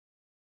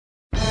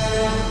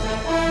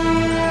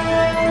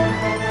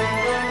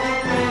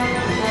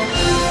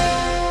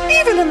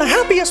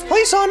happiest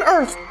place on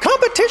Earth,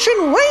 competition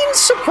reigns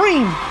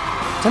supreme.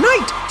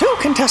 Tonight, 2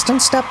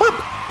 contestants step up,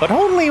 but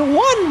only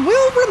one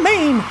will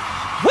remain.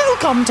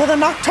 Welcome to the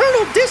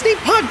Nocturnal Disney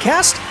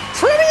Podcast,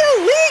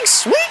 Premier League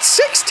Sweet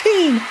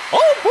 16.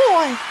 Oh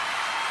boy!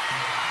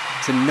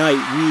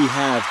 Tonight, we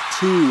have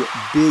 2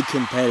 big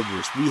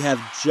competitors. We have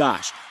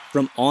Josh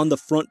from On the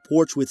Front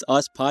Porch with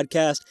Us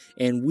podcast,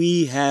 and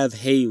we have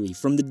Hailey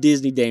from the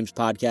Disney Dames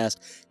podcast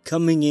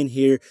coming in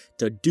here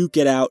to duke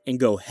it out and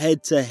go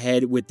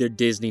head-to-head with their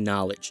Disney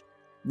knowledge.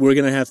 We're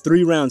going to have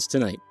 3 rounds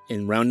tonight.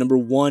 In round number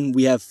 1,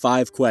 we have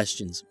 5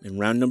 questions. In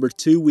round number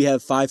 2, we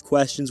have 5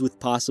 questions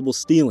with possible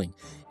stealing.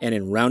 And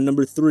in round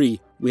number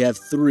 3, we have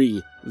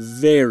 3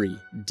 very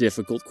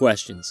difficult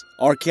questions.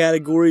 Our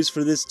categories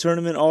for this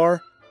tournament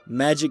are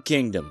Magic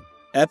Kingdom,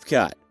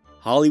 Epcot,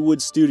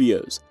 Hollywood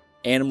Studios,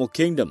 Animal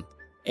Kingdom,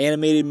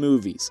 animated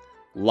movies,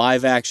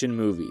 live action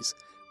movies,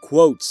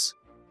 quotes,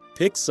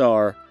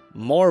 Pixar,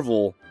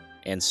 Marvel,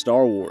 and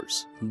Star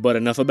Wars. But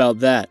enough about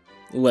that.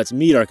 Let's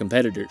meet our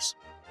competitors.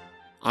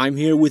 I'm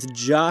here with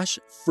Josh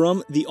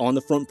from the On the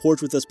Front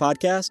Porch with Us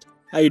podcast.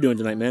 How you doing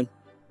tonight, man?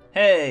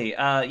 Hey,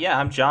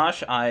 I'm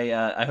Josh.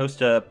 I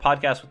host a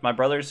podcast with my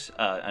brothers,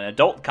 an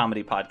adult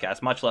comedy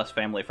podcast, much less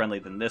family-friendly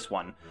than this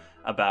one,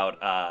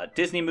 about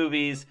Disney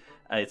movies.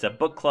 It's a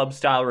book club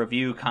style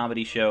review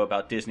comedy show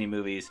about Disney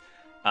movies.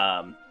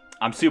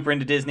 I'm super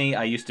into Disney.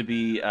 I used to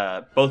be,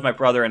 both my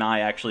brother and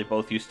I actually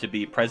both used to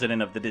be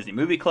president of the Disney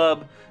Movie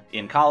Club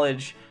in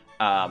college.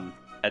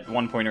 At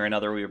one point or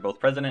another, we were both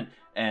president.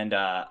 And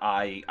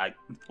I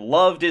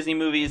love Disney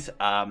movies.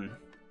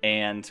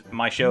 And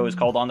my show is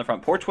called On the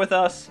Front Porch with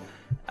Us,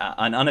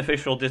 an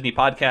unofficial Disney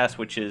podcast,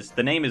 which is,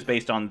 the name is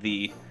based on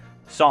the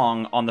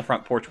song On the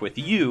Front Porch with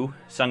You,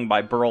 sung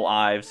by Burl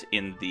Ives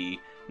in the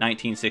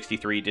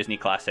 1963 Disney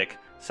classic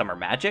Summer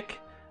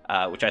Magic,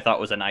 which I thought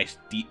was a nice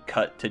deep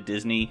cut to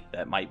Disney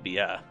that might be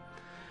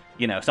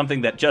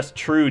something that just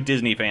true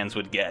Disney fans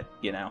would get,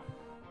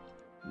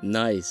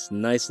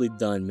 Nicely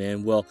done,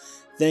 man. Well,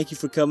 thank you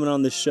for coming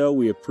on the show.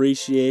 We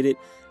appreciate it.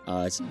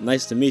 It's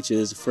nice to meet you.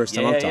 This is the first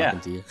time I'm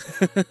talking to you.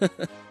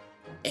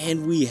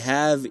 And we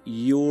have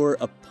your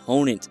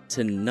opponent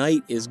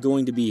tonight is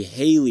going to be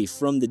Hailey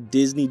from the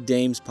Disney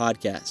Dames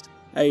podcast.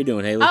 How you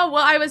doing, Hailey? Oh,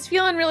 well, I was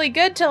feeling really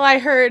good till I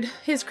heard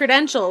his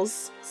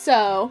credentials,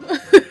 so...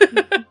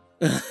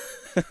 I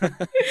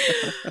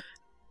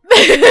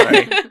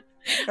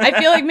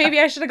feel like maybe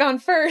I should have gone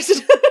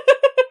first.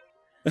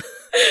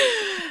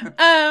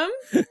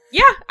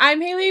 Yeah, I'm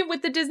Hailey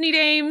with the Disney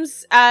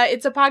Dames.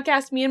 It's a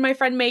podcast me and my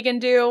friend Megan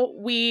do.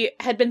 We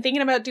had been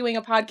thinking about doing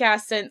a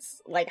podcast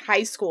since,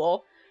 high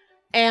school,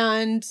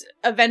 and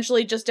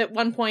eventually just at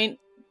one point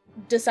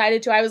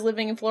decided to. I was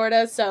living in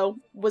Florida, so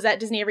was at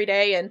Disney every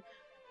day, and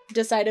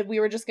decided we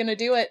were just going to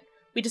do it.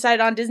 We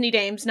decided on Disney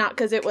Dames, not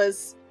because it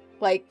was,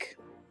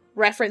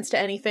 reference to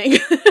anything.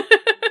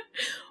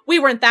 We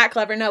weren't that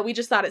clever, no, we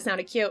just thought it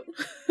sounded cute.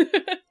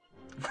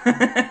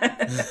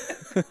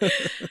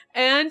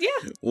 And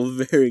yeah. Well,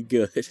 very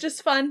good.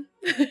 Just fun.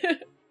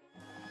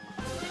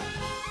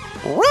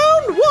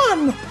 Round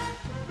 1!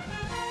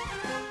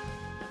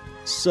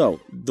 So,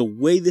 the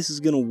way this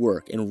is going to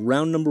work, in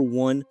round number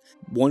 1,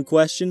 1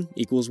 question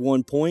equals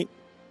 1 point.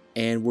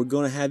 And we're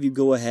going to have you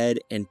go ahead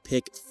and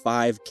pick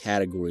 5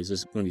 categories.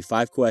 There's going to be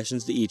 5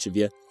 questions to each of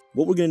you.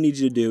 What we're going to need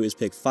you to do is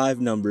pick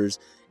 5 numbers,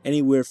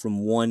 anywhere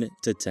from 1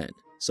 to 10.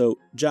 So,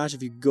 Josh,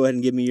 if you could go ahead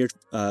and give me your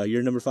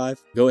number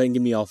 5, go ahead and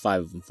give me all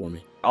 5 of them for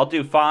me. I'll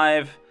do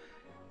 5,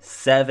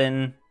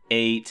 7,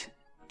 8,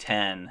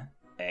 10,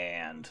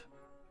 and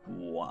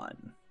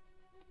 1.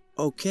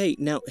 Okay,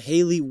 now,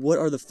 Hailey, what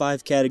are the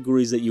 5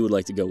 categories that you would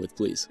like to go with,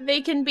 please?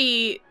 They can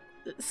be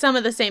some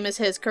of the same as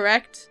his,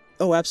 correct?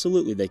 Oh,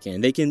 absolutely they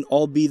can. They can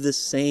all be the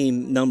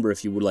same number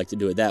if you would like to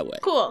do it that way.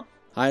 Cool.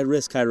 High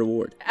risk, high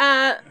reward.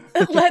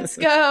 Let's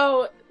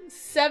go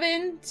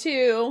 7,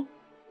 2,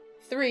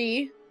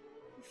 3,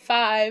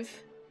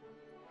 5,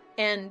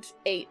 and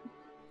 8.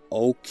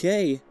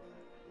 Okay.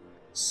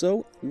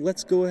 So,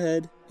 let's go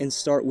ahead and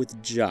start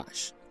with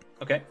Josh.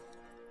 Okay.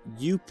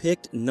 You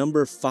picked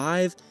number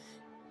 5,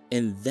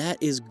 and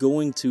that is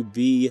going to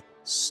be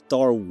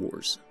Star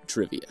Wars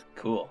trivia.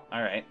 Cool.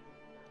 All right.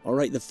 All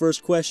right, the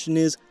first question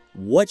is,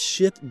 what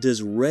ship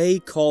does Rey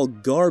call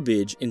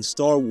garbage in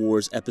Star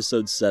Wars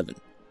Episode 7?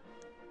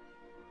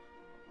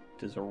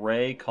 Does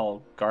Rey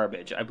call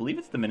garbage? I believe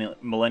it's the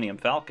Millennium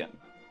Falcon.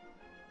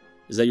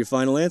 Is that your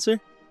final answer?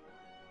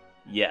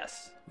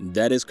 Yes.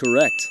 That is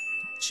correct.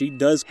 She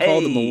does call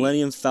the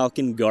Millennium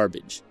Falcon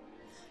garbage,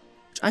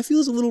 which I feel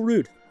is a little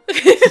rude.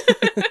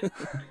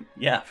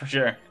 Yeah, for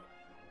sure.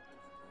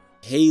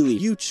 Hailey,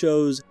 you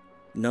chose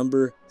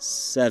number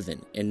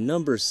 7, and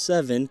number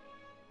 7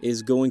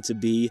 is going to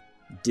be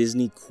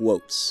Disney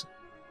quotes.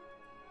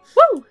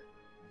 Woo!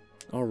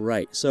 All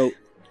right, so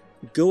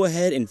go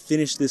ahead and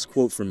finish this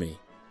quote for me.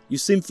 You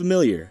seem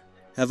familiar.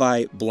 Have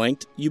I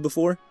blanked you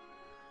before?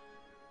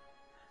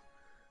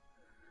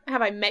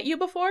 Have I met you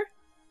before?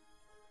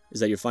 Is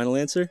that your final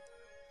answer?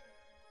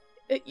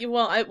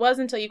 Well, it was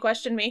until you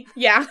questioned me.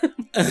 Yeah.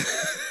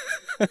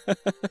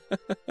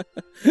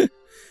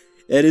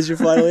 That is your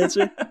final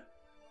answer?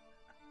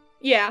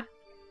 Yeah.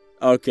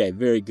 Okay,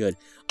 very good.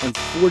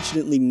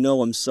 Unfortunately,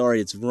 no, I'm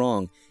sorry, it's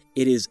wrong.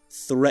 It is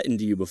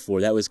threatened you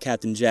before. That was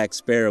Captain Jack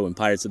Sparrow in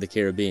Pirates of the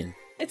Caribbean.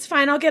 It's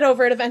fine, I'll get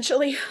over it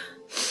eventually.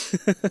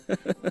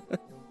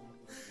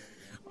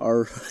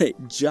 All right,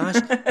 Josh,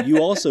 you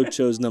also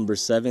chose number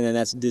 7, and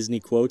that's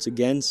Disney quotes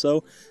again,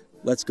 so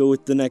let's go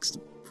with the next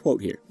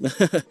quote here.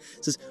 It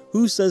says,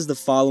 who says the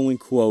following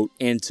quote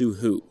and to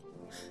who?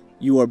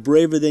 You are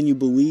braver than you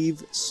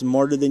believe,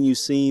 smarter than you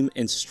seem,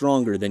 and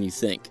stronger than you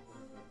think.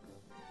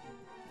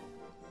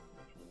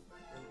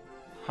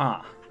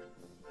 Huh.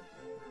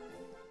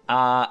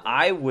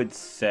 I would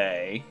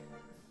say,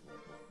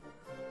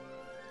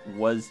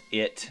 was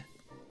it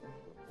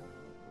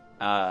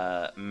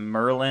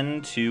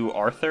Merlin to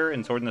Arthur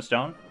in Sword in the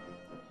Stone?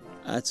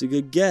 That's a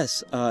good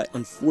guess.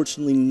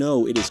 Unfortunately,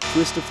 no. It is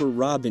Christopher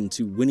Robin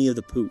to Winnie of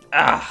the Pooh.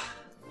 Ah,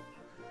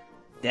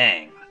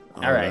 dang.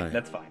 All right,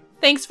 that's fine.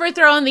 Thanks for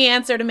throwing the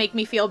answer to make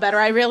me feel better.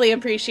 I really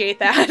appreciate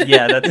that.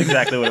 Yeah, that's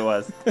exactly what it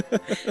was.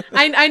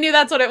 I knew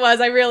that's what it was.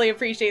 I really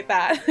appreciate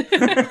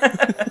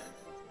that.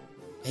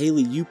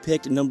 Hailey, you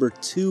picked number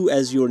 2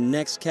 as your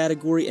next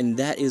category, and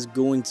that is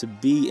going to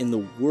be in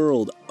the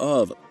world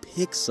of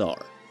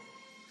Pixar.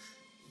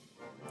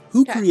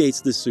 Who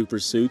creates the super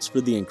suits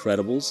for The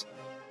Incredibles?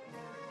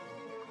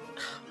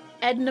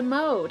 Edna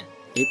Mode.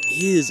 It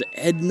is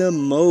Edna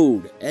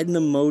Mode. Edna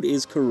Mode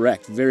is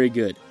correct. Very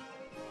good.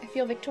 I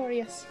feel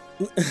victorious.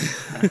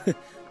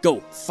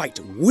 Go, fight,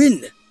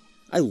 win!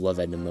 I love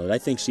Edna Mode. I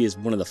think she is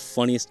one of the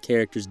funniest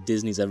characters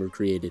Disney's ever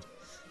created.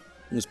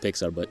 It was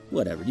Pixar, but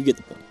whatever. You get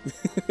the point.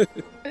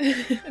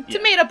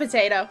 Tomato,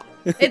 potato.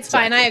 It's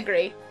fine. I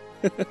agree.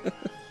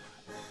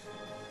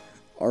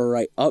 All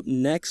right, up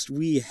next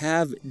we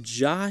have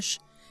Josh,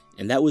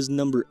 and that was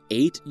number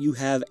 8. You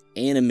have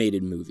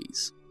animated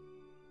movies.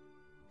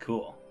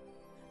 Cool.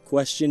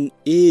 Question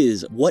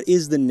is, what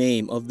is the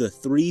name of the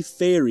 3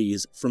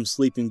 fairies from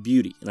Sleeping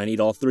Beauty? And I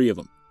need all 3 of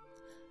them.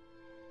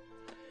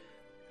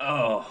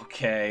 Oh,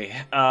 okay.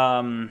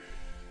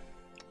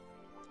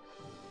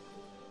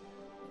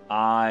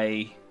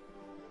 I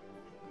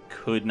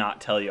could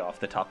not tell you off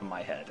the top of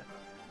my head.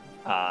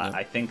 No.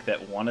 I think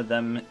that one of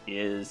them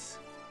is...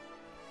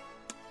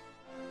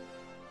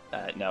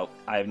 no,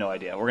 I have no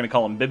idea. We're going to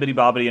call them Bibbidi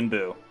Bobbidi and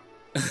Boo.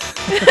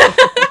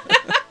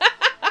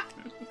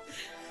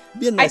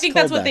 Nice, I think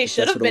that's what they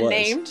should have been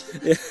named.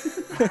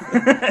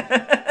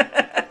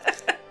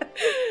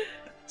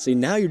 See,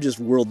 now you're just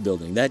world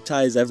building. That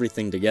ties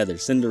everything together.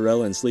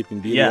 Cinderella and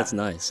Sleeping Beauty, That's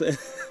nice.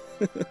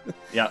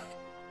 Yeah.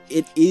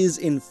 It is,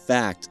 in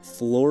fact,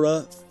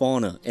 Flora,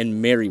 Fauna,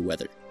 and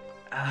Merryweather.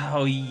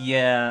 Oh,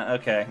 yeah.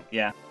 Okay,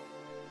 yeah.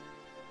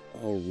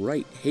 All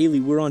right, Hailey,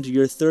 we're on to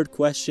your third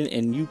question,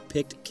 and you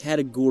picked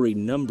category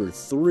number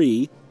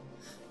 3,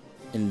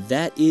 and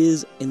that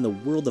is in the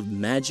world of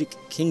Magic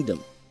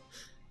Kingdom.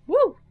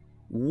 Woo!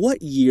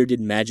 What year did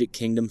Magic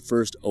Kingdom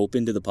first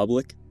open to the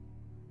public?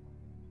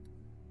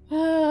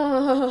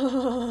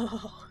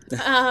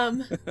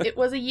 It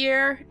was a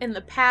year in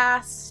the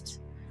past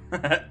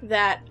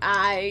that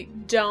I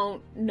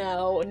don't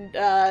know.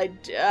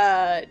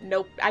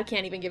 Nope, I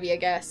can't even give you a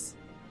guess.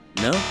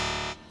 No?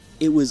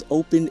 It was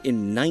opened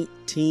in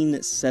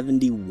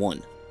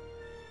 1971.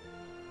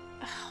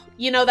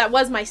 You know, that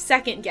was my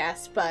second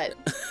guess, but...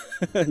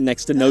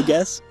 Next to no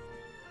guess?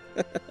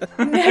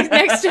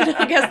 Next to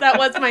no guess, that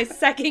was my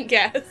second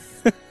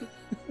guess.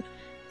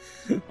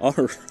 All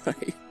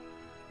right.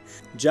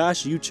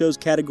 Josh, you chose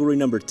category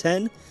number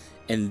 10,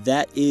 and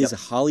that is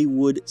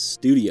Hollywood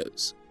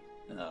Studios.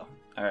 Oh,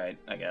 all right,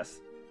 I guess.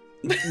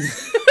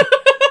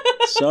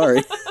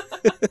 Sorry.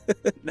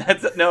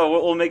 No,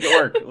 we'll make it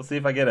work. We'll see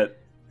if I get it.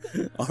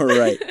 All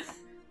right.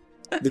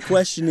 The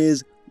question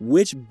is,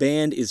 which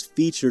band is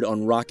featured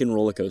on Rock and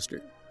Roller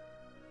Coaster?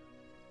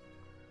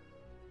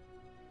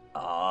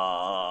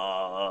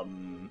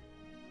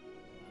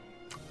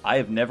 I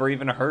have never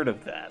even heard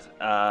of that.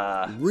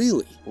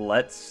 Really?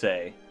 Let's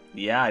say.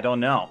 Yeah, I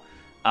don't know.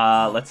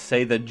 Let's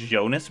say the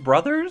Jonas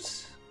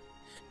Brothers?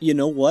 You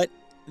know what?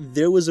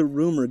 There was a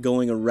rumor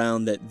going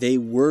around that they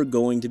were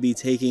going to be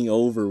taking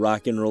over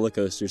Rock and Roller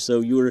Coaster,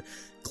 so you were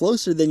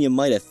closer than you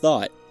might have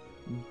thought.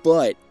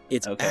 But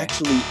it's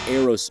actually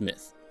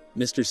Aerosmith,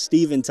 Mr.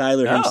 Steven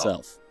Tyler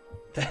himself.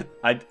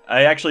 I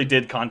actually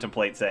did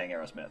contemplate saying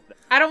Aerosmith.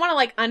 I don't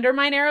want to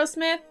undermine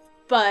Aerosmith,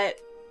 but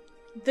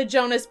the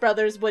Jonas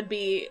Brothers would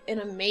be an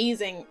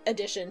amazing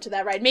addition to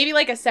that ride. Maybe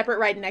a separate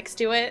ride next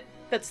to it.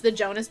 That's the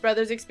Jonas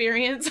Brothers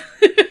experience.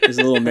 There's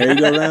a little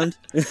merry-go-round.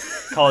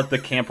 Call it the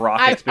Camp Rock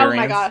experience. Oh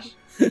my gosh.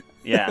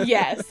 Yeah.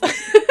 Yes.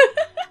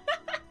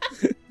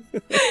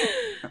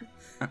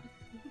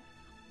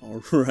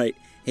 All right.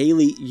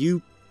 Hailey,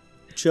 you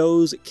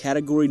chose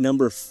category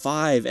number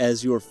 5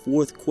 as your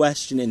fourth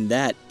question, and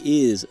that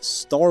is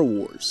Star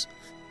Wars.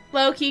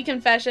 Low-key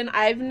confession,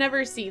 I've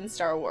never seen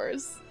Star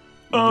Wars.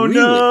 Oh, really?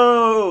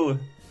 No!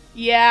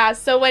 Yeah,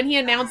 so when he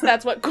announced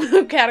that's what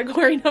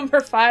category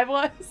number 5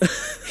 was,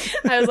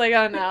 I was like,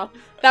 oh no.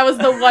 That was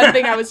the one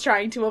thing I was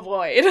trying to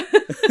avoid.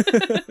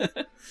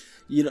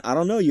 I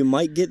don't know. You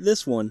might get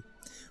this one.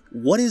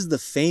 What is the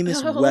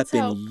famous Let's weapon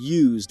hope.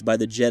 used by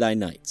the Jedi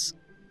Knights?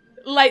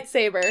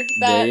 Lightsaber.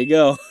 There you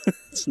go.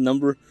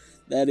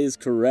 That is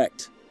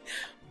correct.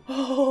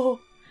 Oh,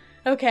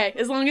 okay.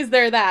 As long as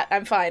they're that,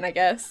 I'm fine, I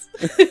guess.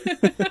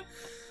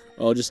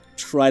 I'll just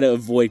try to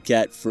avoid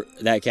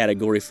that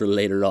category for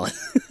later on.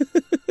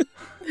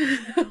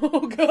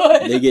 Oh,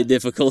 God. They get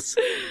difficult.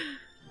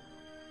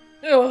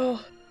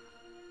 Oh.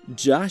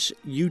 Josh,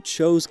 you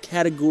chose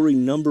category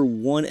number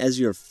 1 as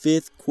your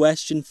 5th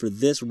question for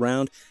this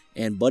round.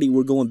 And, buddy,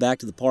 we're going back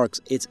to the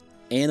parks. It's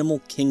Animal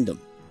Kingdom.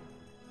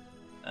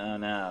 Oh,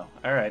 no.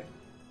 All right.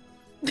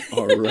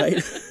 All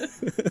right.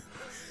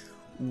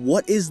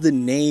 What is the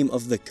name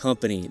of the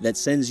company that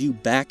sends you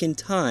back in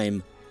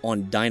time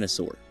on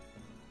Dinosaur?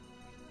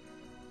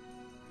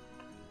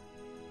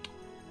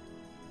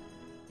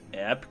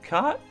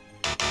 Epcot?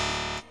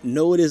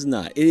 No, it is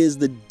not. It is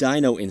the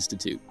Dino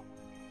Institute.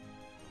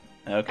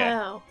 Okay.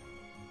 Oh.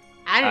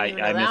 I didn't even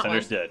know I that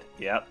misunderstood.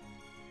 Yep.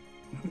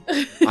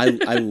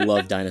 I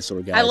love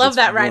Dinosaur, guys. I love It's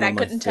that ride. one of I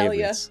my couldn't tell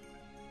you. favorites.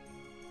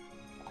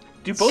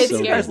 Do both It of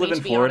you guys scares me, live in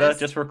to be Florida? honest.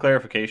 Just for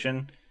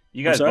clarification.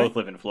 You guys sorry? both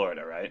live in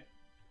Florida, right?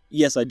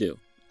 Yes, I do.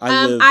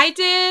 I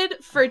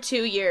did for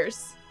 2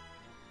 years.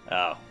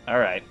 Oh, all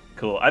right.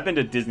 Cool. I've been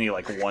to Disney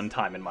like one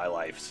time in my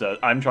life, so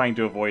I'm trying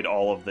to avoid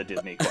all of the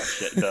Disney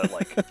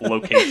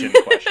location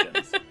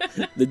questions.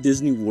 The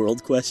Disney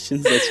World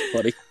questions. That's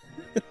funny.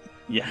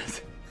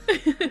 Yes.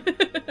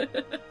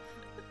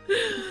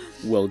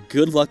 Well,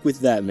 good luck with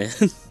that, man.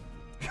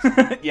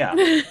 Yeah.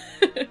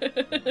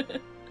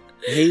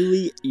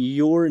 Hailey,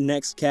 your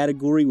next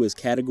category was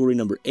category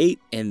number 8,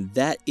 and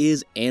that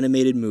is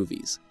animated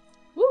movies.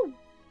 Woo.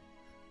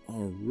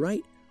 All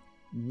right.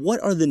 What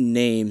are the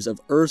names of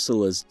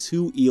Ursula's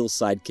 2 eel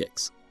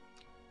sidekicks?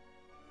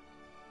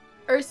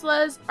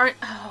 Ursula's aren't...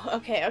 Oh,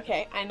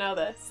 okay. I know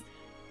this.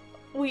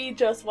 We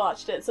just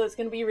watched it, so it's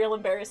going to be real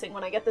embarrassing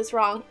when I get this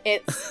wrong.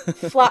 It's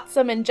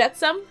Flotsam and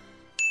Jetsam.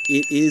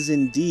 It is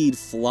indeed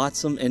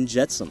Flotsam and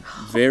Jetsam.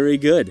 Very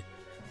good.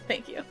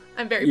 Thank you.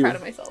 I'm very proud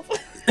of myself.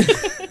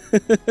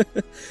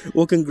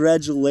 Well,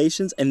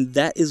 congratulations, and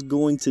that is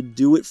going to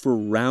do it for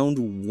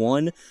round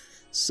 1.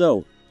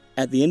 So,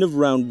 at the end of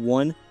round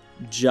 1,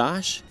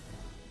 Josh,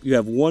 you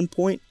have 1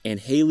 point, and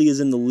Hailey is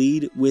in the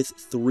lead with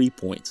 3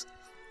 points.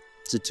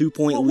 It's a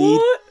 2-point lead.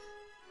 What?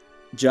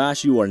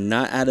 Josh, you are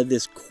not out of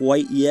this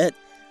quite yet,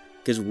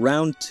 because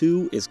round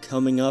 2 is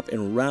coming up,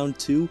 and round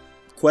 2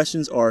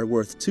 questions are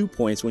worth 2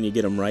 points when you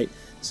get them right,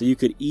 so you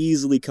could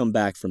easily come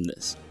back from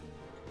this.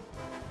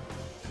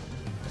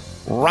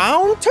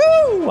 Round 2!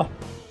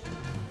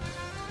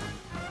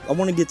 I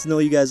want to get to know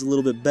you guys a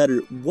little bit better.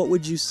 What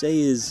would you say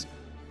is,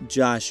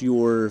 Josh,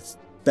 your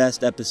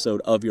best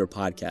episode of your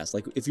podcast?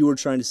 Like, if you were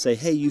trying to say,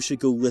 hey, you should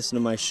go listen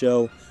to my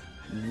show,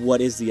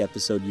 what is the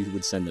episode you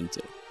would send them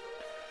to?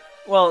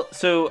 Well,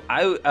 so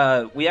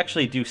we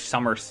actually do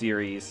summer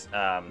series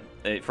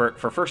for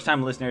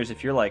first-time listeners.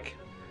 If you're like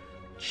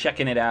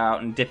checking it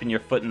out and dipping your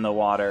foot in the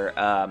water,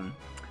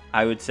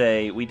 I would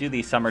say we do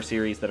these summer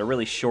series that are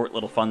really short,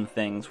 little fun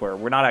things where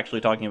we're not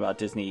actually talking about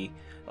Disney,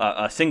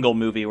 a single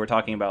movie. We're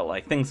talking about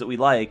like things that we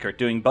like or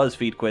doing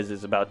BuzzFeed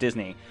quizzes about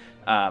Disney.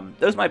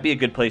 Those might be a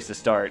good place to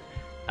start.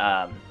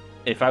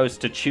 If I was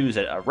to choose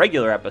a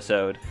regular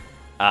episode,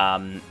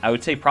 I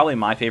would say probably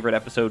my favorite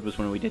episode was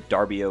when we did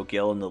Darby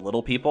O'Gill and the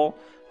Little People.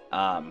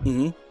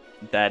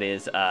 That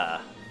is,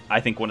 I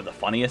think, one of the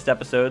funniest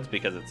episodes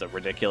because it's a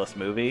ridiculous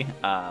movie.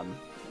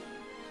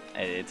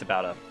 It's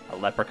about a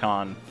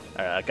leprechaun,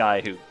 a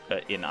guy who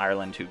in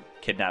Ireland who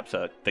kidnaps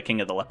the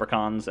king of the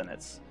leprechauns, and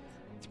it's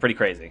pretty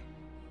crazy.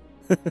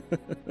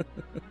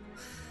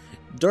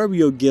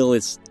 Darby O'Gill,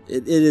 it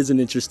is an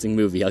interesting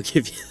movie. I'll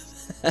give you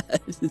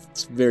that.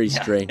 It's very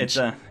strange.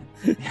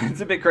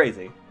 It's a bit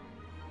crazy.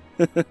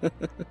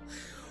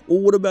 Well,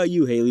 what about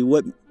you, Hailey?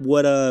 What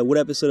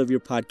episode of your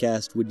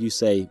podcast would you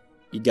say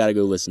you got to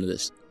go listen to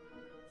this?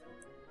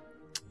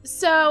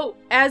 So,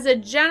 as a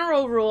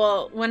general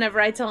rule,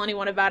 whenever I tell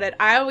anyone about it,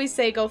 I always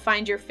say go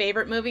find your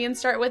favorite movie and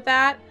start with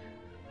that.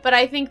 But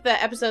I think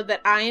the episode that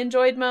I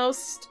enjoyed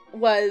most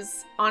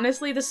was,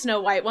 honestly, the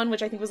Snow White one,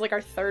 which I think was like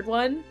our 3rd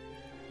one.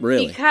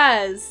 Really?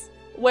 Because,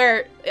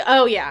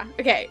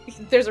 okay,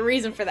 there's a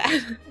reason for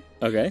that.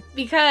 Okay.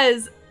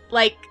 Because,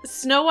 like,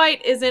 Snow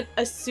White isn't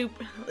a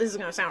super... This is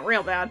going to sound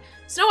real bad.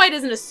 Snow White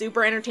isn't a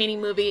super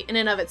entertaining movie in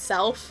and of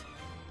itself.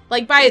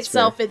 Like, by That's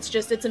itself, fair.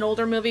 it's an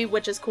older movie,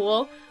 which is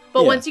cool.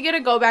 But once you get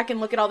to go back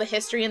and look at all the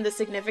history and the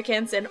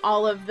significance and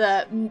all of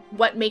the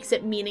what makes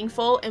it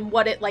meaningful and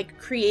what it like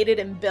created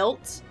and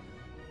built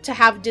to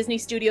have Disney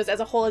Studios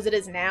as a whole as it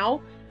is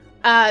now,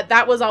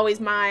 that was always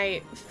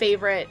my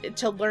favorite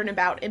to learn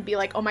about and be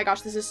like, oh my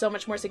gosh, this is so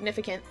much more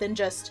significant than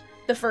just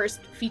the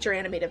first feature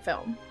animated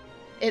film.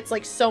 It's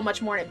like so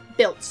much more and it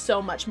built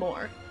so much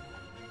more.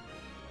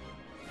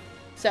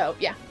 So,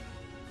 yeah.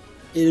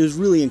 It is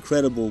really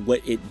incredible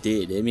what it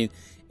did. I mean,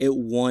 it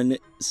won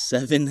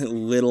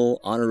 7 little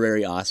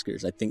honorary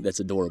Oscars. I think that's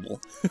adorable.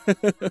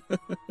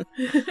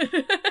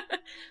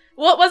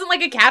 Well, it wasn't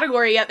like a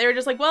category yet. They were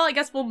just like, well, I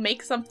guess we'll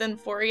make something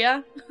for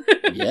you.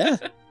 Yeah.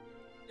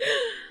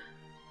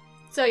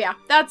 So yeah,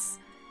 that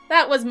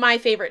was my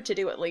favorite to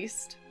do, at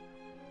least.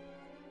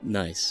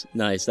 Nice.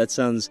 That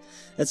sounds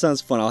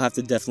fun. I'll have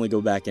to definitely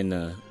go back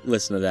and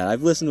listen to that.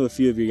 I've listened to a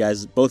few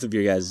of both of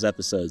your guys'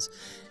 episodes,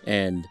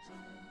 and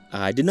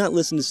I did not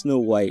listen to Snow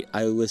White.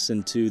 I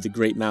listened to The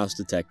Great Mouse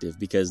Detective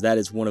because that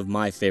is one of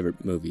my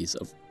favorite movies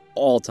of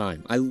all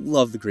time. I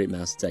love The Great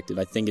Mouse Detective.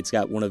 I think it's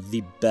got one of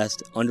the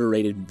best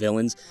underrated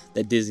villains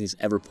that Disney's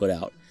ever put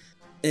out.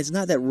 And it's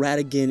not that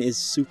Ratigan is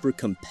super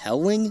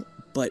compelling,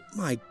 but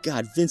my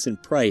God,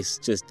 Vincent Price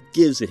just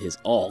gives it his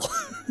all.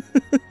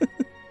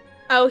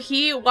 Oh,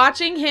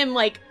 watching him,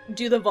 like,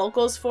 do the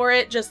vocals for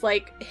it, just,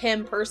 like,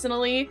 him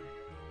personally,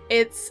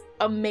 it's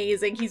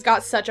amazing. He's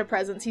got such a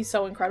presence. He's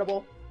so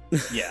incredible.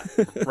 Yeah.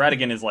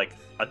 Ratigan is, like,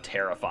 a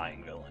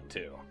terrifying villain,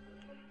 too.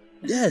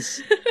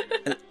 Yes.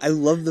 And I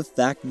love the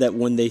fact that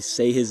when they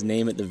say his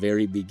name at the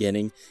very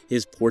beginning,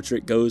 his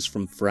portrait goes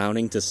from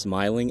frowning to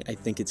smiling. I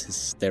think it's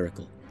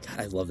hysterical.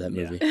 God, I love that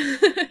movie. Yeah.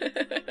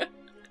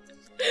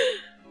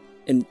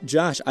 And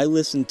Josh, I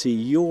listened to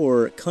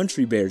your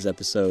Country Bears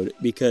episode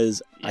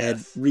because I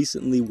had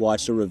recently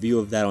watched a review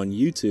of that on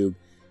YouTube,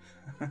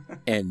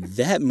 and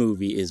that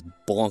movie is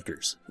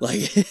bonkers.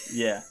 Like,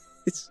 yeah,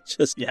 it's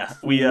just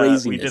we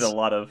craziness. did a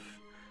lot of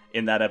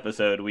in that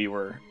episode.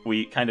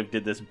 We kind of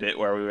did this bit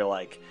where we were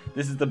like,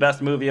 "This is the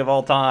best movie of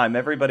all time.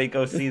 Everybody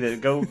go see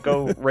it.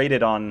 Go rate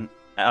it on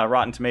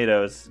Rotten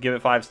Tomatoes. Give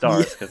it 5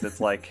 stars because it's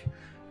like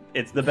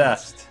it's the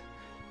best."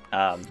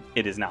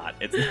 It is not.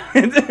 It's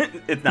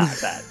not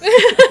that.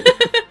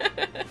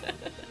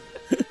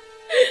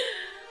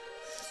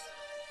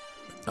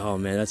 Oh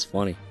man, that's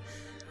funny.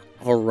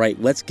 All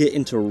right, let's get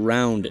into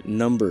round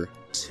number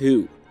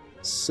 2.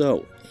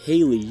 So,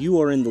 Hailey, you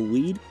are in the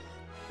lead.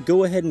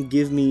 Go ahead and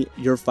give me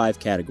your 5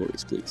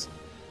 categories, please.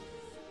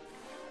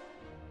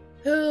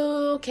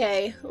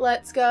 Okay,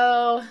 let's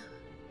go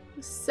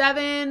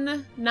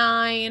 7,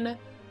 9,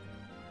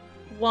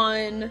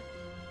 1,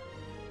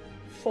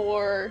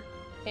 4,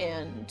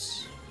 and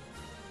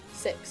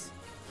 6.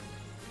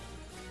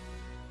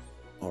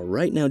 All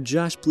right, now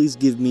Josh, please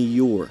give me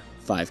your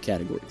 5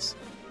 categories.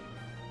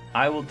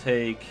 I will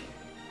take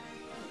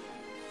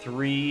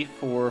 3,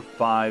 4,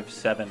 5,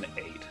 7,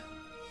 8.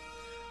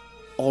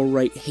 All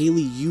right,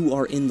 Hailey, you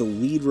are in the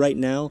lead right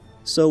now.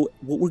 So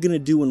what we're going to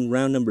do in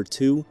round number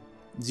 2,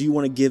 do you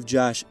want to give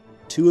Josh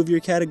 2 of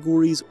your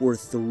categories or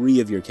 3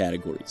 of your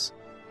categories?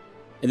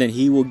 And then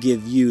he will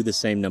give you the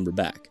same number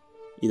back,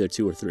 either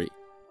 2 or 3.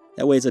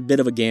 That way it's a bit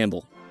of a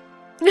gamble.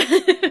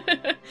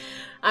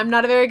 I'm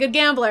not a very good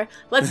gambler.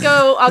 Let's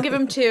go. I'll give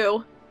him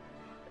 2.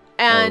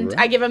 And right.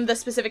 I give him the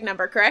specific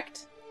number,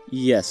 correct?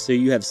 Yes, so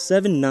you have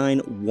 7, 9,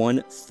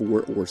 1,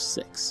 4, or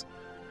 6.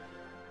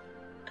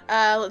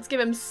 Let's give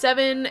him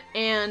 7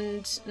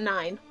 and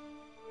 9.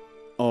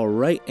 All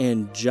right,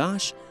 and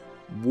Josh,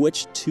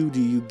 which 2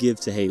 do you give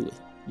to Hailey?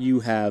 You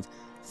have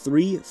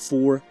 3,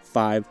 4,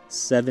 5,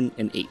 7,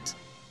 and 8.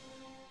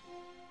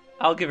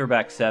 I'll give her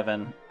back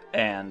 7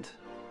 and...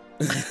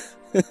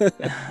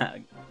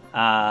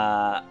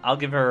 I'll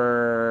give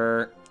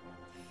her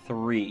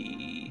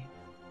 3.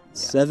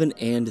 7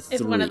 and 3.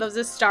 If one of those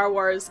is Star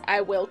Wars,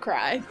 I will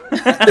cry.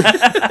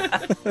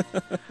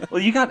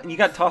 Well, you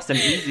got tossed an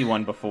easy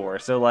one before,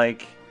 so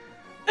like,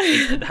 how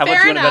Fair about you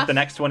want to enough. bet the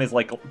next one is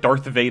like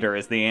Darth Vader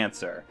is the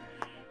answer?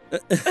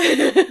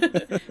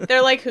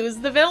 They're like, who's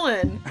the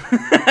villain?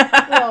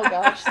 Oh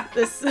gosh,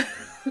 this.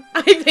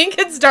 I think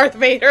it's Darth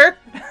Vader.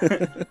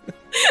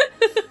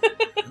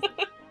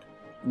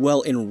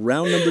 Well, in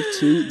round number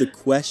 2, the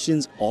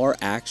questions are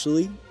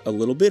actually a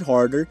little bit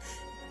harder,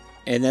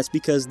 and that's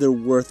because they're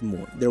worth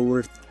more. They're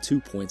worth 2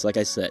 points, like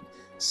I said.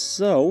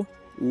 So,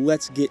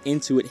 let's get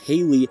into it.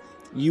 Hailey,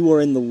 you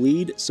are in the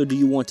lead, so do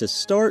you want to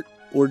start,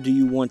 or do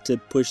you want to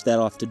push that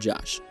off to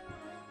Josh?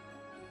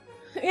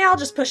 Yeah, I'll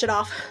just push it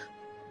off.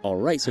 All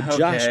right, so Okay.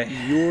 Josh,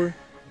 you're...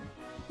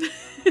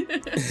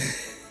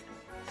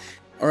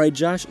 All right,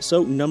 Josh,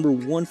 so number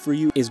 1 for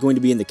you is going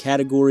to be in the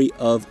category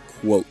of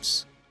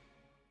quotes.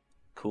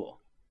 Cool.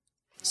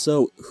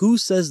 So, who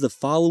says the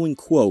following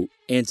quote,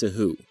 and to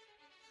who?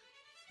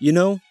 You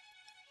know,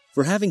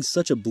 for having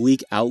such a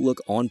bleak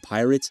outlook on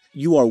pirates,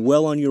 you are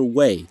well on your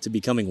way to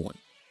becoming one.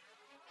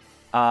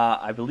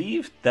 I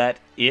believe that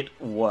it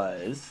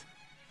was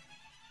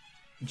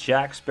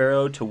Jack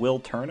Sparrow to Will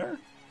Turner.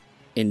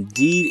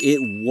 Indeed, it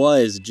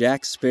was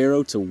Jack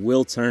Sparrow to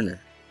Will Turner.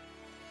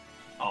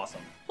 Awesome.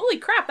 Holy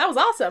crap, that was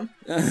awesome.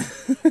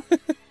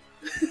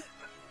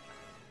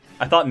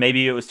 I thought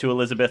maybe it was to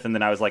Elizabeth, and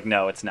then I was like,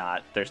 no, it's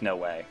not. There's no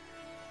way.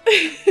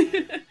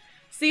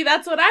 See,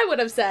 that's what I would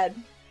have said.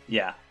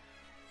 Yeah.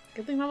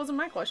 Good thing that wasn't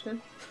my question.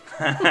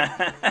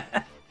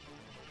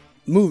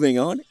 Moving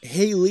on,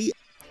 Hailey,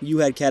 you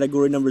had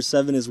category number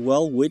 7 as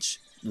well, which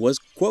was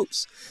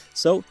quotes.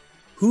 So,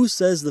 who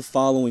says the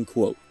following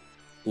quote?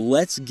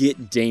 Let's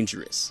get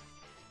dangerous.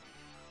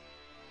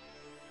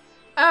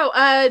 Oh,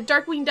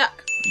 Darkwing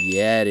Duck.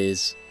 Yeah, it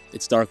is.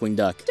 It's Darkwing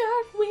Duck.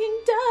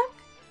 Darkwing Duck.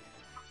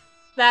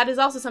 That is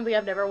also something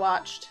I've never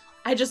watched.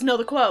 I just know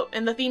the quote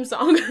and the theme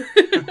song.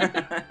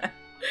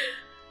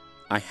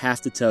 I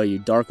have to tell you,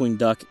 Darkwing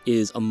Duck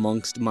is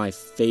amongst my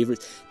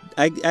favorites.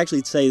 I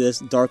actually say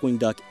this, Darkwing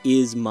Duck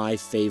is my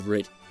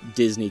favorite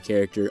Disney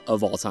character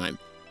of all time.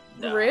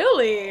 No.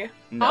 Really?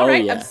 No. All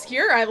right, yeah.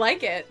 obscure. I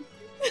like it.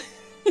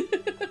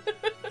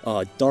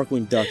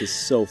 Darkwing Duck is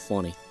so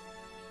funny.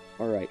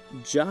 All right,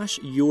 Josh,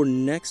 your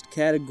next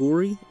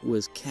category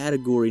was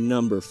category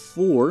number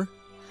 4,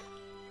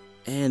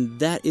 and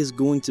that is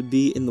going to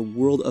be in the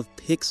world of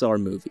Pixar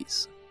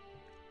movies.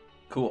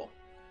 Cool.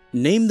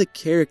 Name the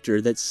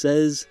character that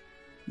says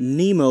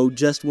Nemo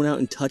just went out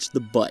and touched the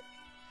butt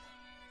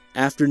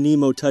after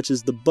Nemo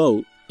touches the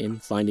boat in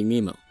Finding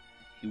Nemo.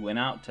 He went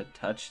out to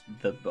touch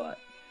the butt.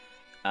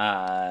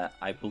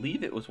 I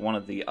believe it was one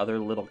of the other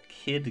little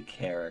kid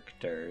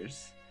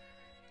characters.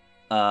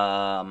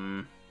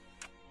 I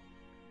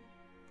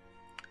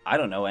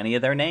don't know any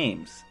of their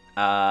names.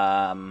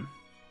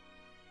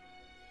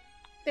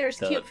 There's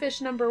cute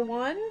fish number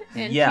 1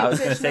 and Yeah, I cute was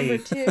gonna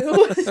fish say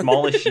number 2.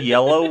 smallish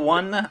yellow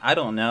one. I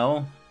don't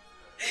know.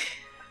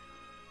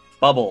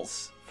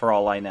 Bubbles, for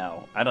all I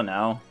know. I don't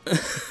know.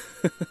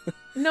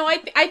 No, I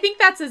think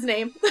that's his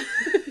name.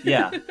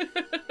 Yeah.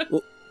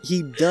 Well,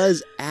 he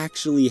does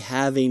actually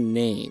have a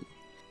name.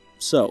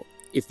 So,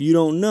 if you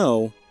don't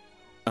know,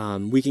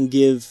 we can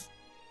give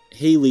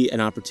Hailey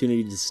an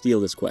opportunity to steal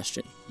this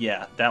question.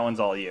 Yeah, that one's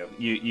all you.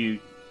 You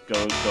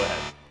go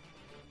ahead.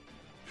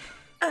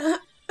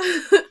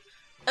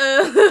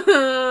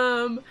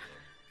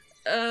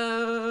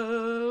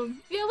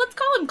 Yeah, let's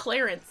call him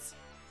Clarence.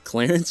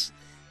 Clarence?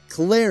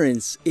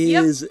 Clarence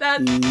is not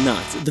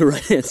the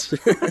right answer.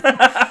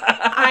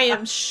 I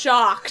am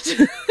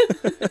shocked.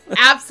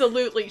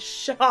 Absolutely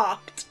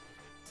shocked.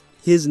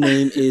 His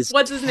name is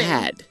What's his name?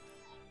 Tad.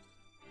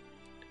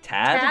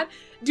 Tad?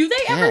 Do they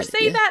ever Tad,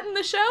 say yeah. that in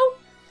the show?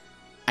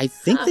 I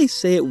think they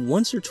say it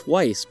once or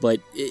twice, but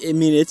I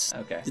mean it's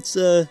Okay. it's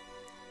a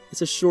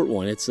short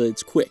one.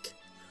 It's quick.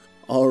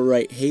 All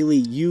right, Hailey,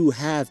 you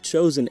have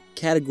chosen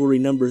category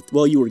number.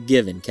 Well, you were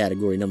given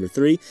category number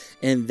 3,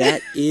 and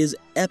that is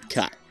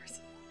Epcot.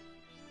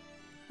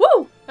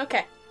 Woo!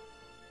 Okay.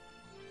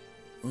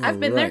 All I've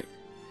been there.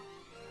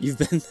 You've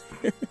been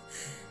there.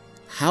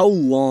 How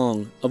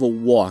long of a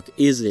walk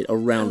is it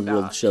around Oh,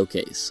 World gosh.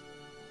 Showcase?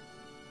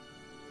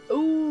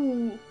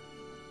 Ooh.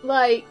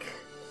 Like,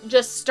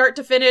 just start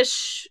to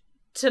finish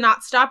to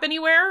not stop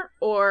anywhere?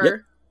 Or...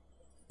 Yep.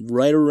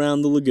 Right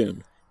around the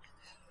lagoon.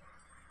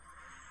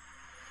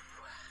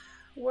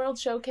 World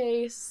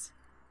Showcase.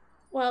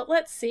 Well,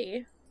 let's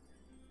see.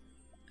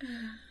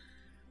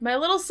 My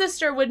little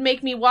sister would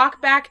make me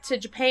walk back to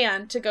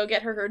Japan to go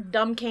get her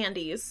dumb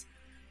candies.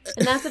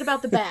 And that's at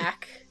about the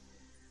back.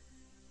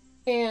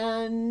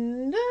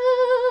 And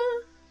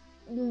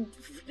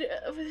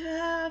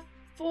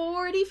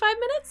 45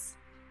 minutes?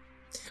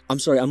 I'm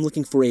sorry, I'm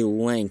looking for a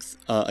length,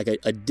 like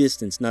a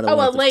distance, not a Oh,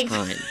 length a of length.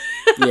 time.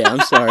 Yeah,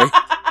 I'm sorry.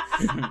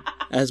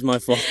 That's my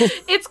fault.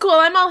 It's cool,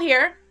 I'm all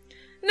here.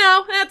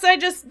 No, I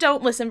just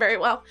don't listen very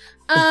well.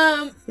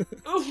 I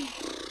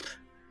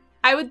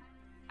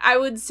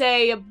would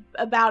say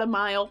about a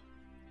mile.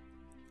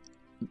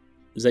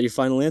 Is that your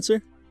final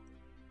answer?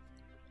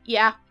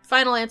 Yeah,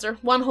 final answer.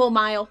 1 whole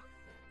mile.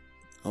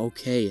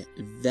 Okay,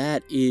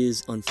 that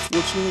is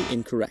unfortunately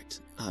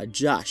incorrect.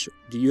 Josh,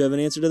 do you have an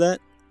answer to that?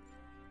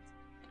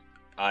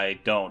 I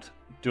don't.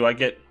 Do I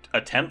get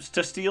attempts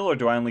to steal, or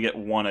do I only get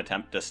 1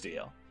 attempt to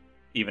steal?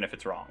 Even if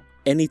it's wrong.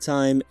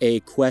 Anytime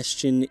a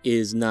question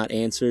is not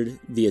answered,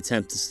 the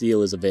attempt to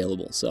steal is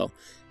available. So,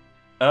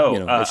 Oh,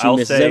 if she I'll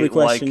misses say, every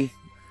question, like,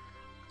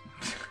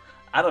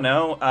 I don't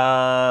know,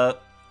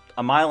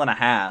 1.5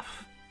 miles.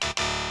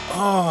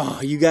 oh,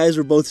 you guys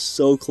were both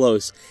so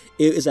close.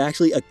 It was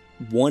actually a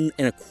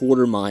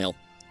 1.25 mile.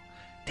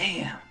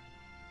 Damn.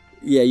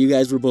 Yeah, you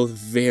guys were both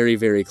very,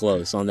 very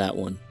close on that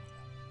one.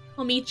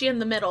 I'll meet you in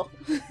the middle.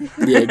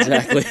 Yeah,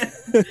 exactly.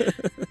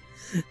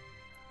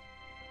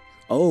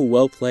 Oh,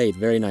 well played.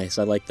 Very nice.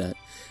 I like that.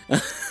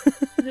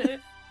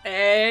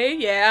 Hey,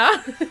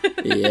 yeah.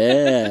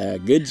 Yeah,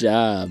 good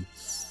job.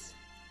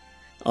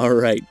 All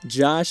right,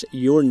 Josh,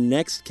 your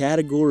next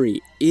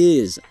category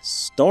is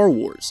Star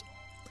Wars.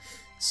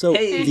 So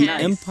Hey, the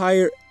nice.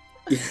 Empire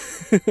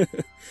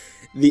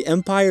the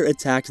Empire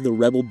attacked the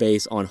rebel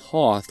base on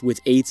Hoth with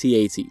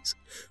AT-ATs.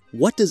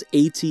 What does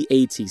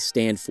AT-AT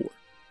stand for?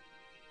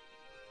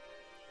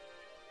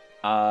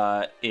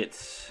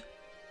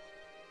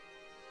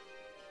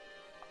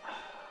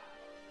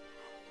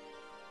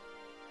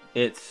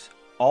 It's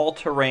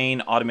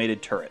all-terrain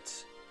automated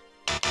turrets.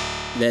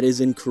 That is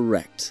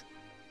incorrect.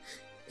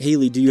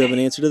 Hailey, do you have an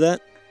answer to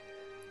that?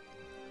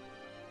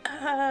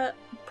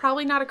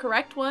 Probably not a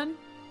correct one.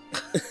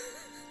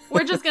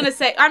 I'm just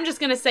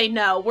gonna say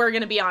no. We're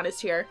gonna be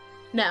honest here.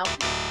 No.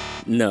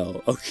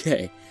 No.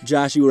 Okay.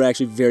 Josh, you were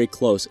actually very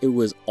close. It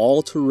was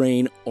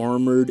all-terrain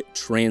armored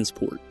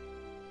transport.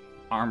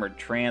 Armored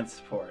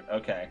transport.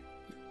 Okay.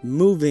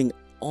 Moving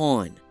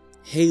on.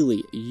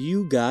 Hailey,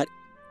 you got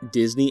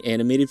Disney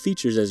animated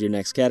features as your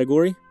next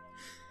category.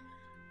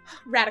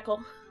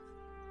 Radical.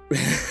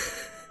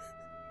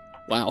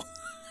 Wow.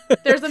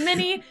 There's a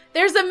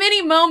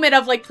mini moment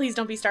of like, please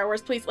don't be Star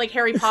Wars, please, like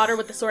Harry Potter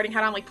with the sorting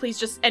hat on, like, please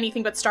just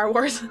anything but Star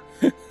Wars.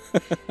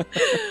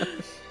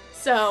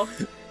 So,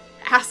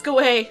 ask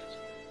away,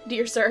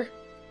 dear sir.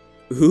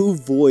 Who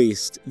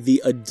voiced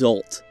the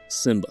adult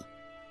Simba?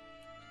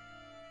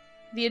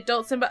 The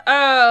adult Simba.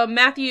 Oh,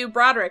 Matthew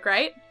Broderick,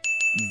 right?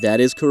 That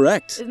is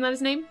correct. Isn't that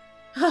his name?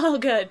 Oh,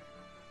 good.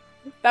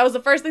 That was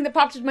the first thing that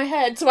popped into my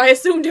head, so I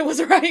assumed it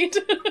was right.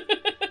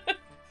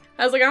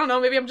 I was like, I don't know,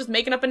 maybe I'm just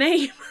making up a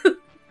name.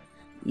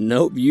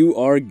 Nope, you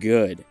are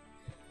good.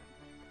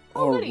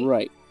 Alrighty. All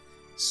right.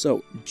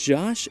 So,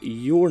 Josh,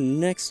 your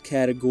next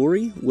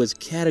category was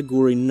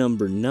category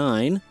number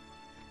 9,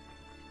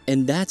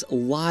 and that's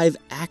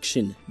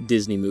live-action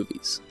Disney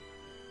movies.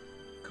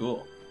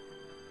 Cool.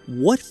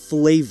 What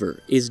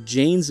flavor is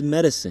Jane's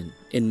medicine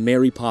in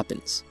Mary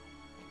Poppins?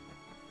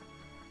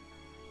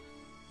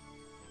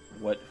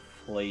 What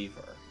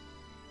flavor?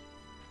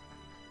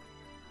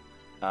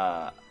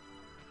 I'm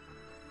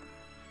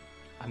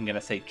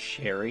gonna say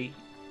cherry.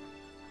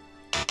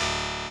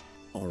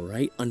 All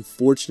right,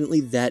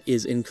 unfortunately, that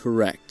is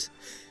incorrect.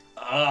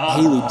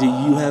 Hailey, do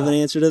you have an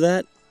answer to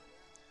that?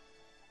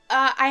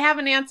 I have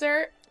an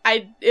answer.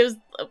 It was,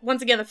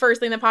 once again, the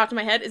first thing that popped in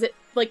my head. Is it,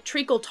 like,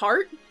 treacle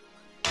tart?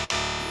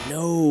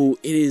 No,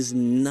 it is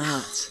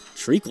not.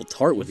 Treacle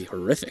tart would be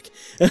horrific.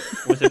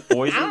 Was it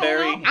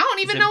boysenberry? I don't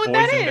even know what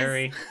that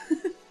is.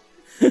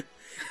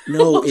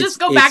 No, we'll just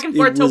go back and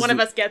forth till one of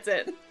us gets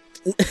it.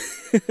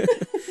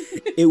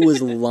 It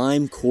was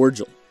lime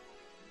cordial.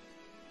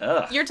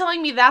 Ugh. You're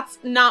telling me that's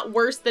not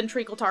worse than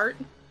treacle tart?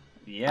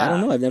 Yeah. I don't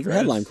know. I've never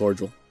had gross. lime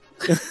cordial.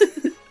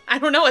 I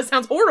don't know. It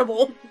sounds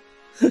horrible.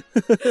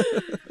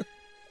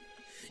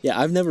 Yeah,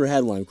 I've never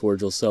had lime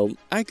cordial, so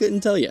I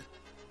couldn't tell you.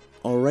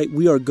 All right,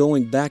 we are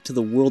going back to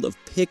the world of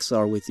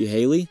Pixar with you,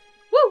 Hailey.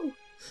 Woo!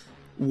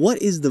 What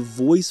is the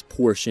voice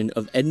portion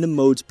of Edna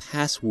Mode's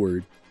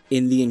password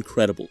in The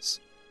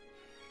Incredibles?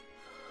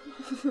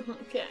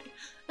 Okay.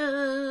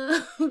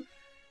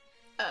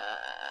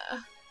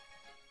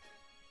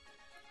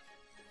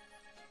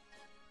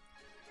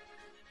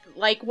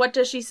 Like, what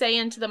does she say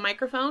into the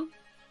microphone?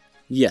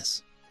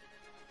 Yes.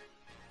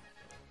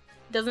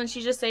 Doesn't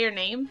she just say her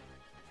name?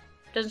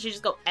 Doesn't she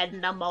just go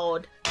Edna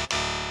Mode?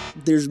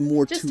 There's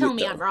more to it, Just tell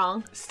me though. I'm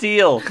wrong.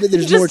 Steal.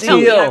 There's Just more tell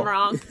to me it. I'm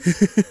wrong.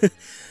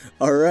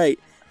 All right.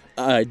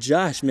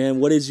 Josh, man,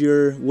 what is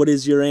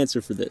your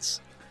answer for this?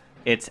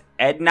 It's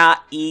Edna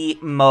E.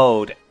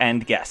 Mode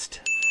and guest.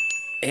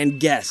 And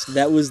guest.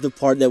 That was the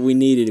part that we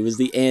needed. It was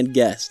the and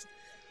guest.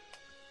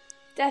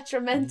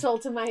 Detrimental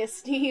to my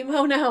esteem.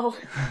 Oh no.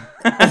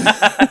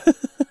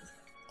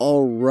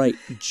 All right,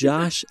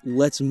 Josh,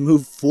 let's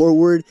move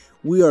forward.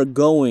 We are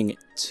going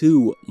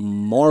to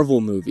Marvel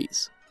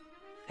movies.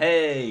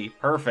 Hey,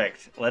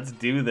 perfect. Let's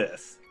do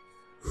this.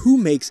 Who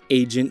makes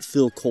Agent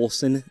Phil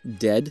Coulson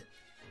dead?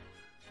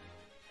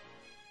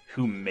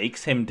 Who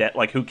makes him dead?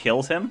 Like, who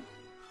kills him?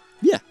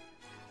 Yeah.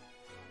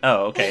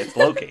 Oh, okay, it's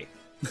Loki.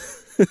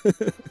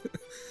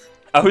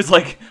 I was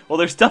like, well,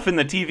 there's stuff in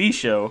the TV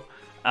show.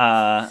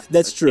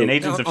 That's true. In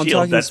Agents of I'm S.H.I.E.L.D.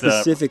 talking that's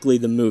specifically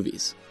the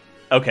movies.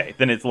 Okay,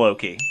 then it's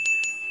Loki.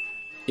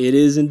 It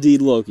is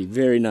indeed Loki.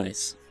 Very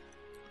nice.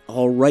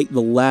 All right,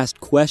 the last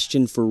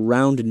question for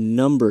round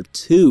number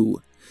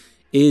 2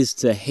 is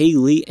to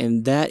Hailey,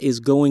 and that is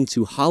going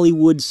to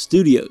Hollywood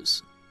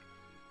Studios.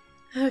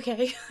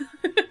 Okay.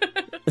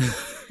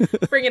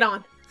 Bring it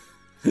on.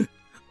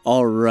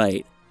 All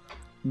right.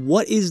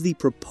 What is the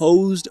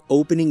proposed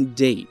opening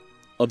date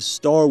of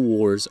Star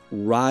Wars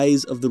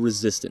Rise of the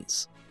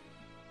Resistance?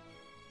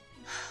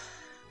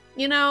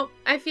 You know,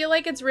 I feel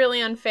like it's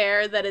really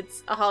unfair that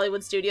it's a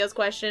Hollywood Studios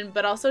question,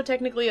 but also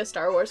technically a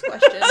Star Wars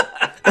question.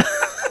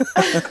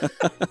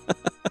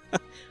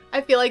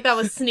 I feel like that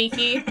was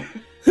sneaky.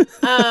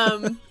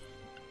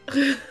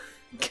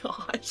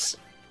 Gosh.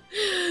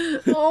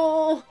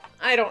 Oh,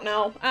 I don't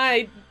know.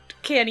 I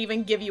can't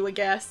even give you a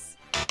guess.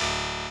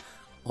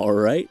 All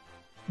right.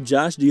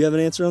 Josh, do you have an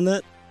answer on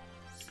that?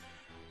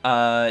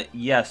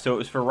 Yeah, so it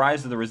was for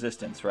Rise of the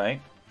Resistance, right?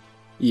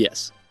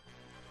 Yes.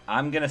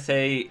 I'm going to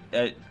say,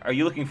 are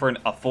you looking for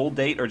a full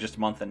date or just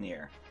month and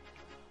year?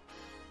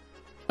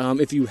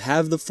 If you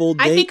have the full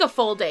date... I think a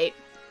full date.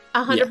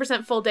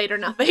 100% full date or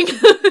nothing.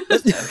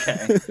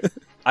 Okay.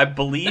 I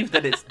believe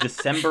that it's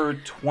December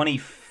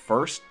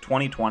 21st,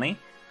 2020.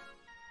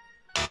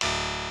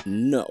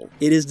 No.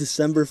 It is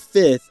December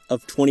 5th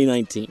of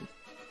 2019.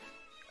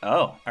 Oh,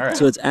 all right.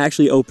 So it's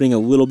actually opening a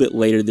little bit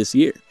later this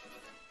year.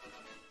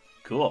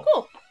 Cool.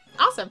 Cool.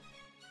 Awesome.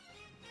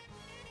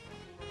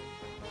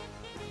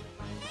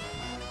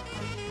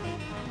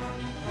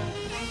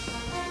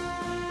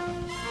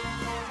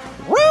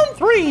 Round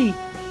 3.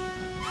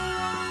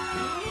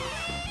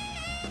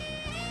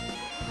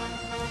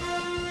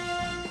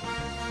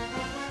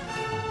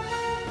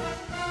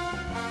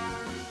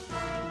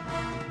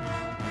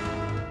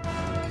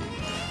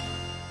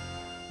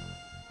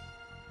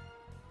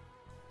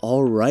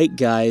 All right,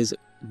 guys.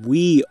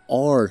 we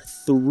are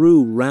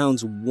through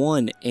rounds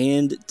 1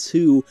 and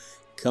 2,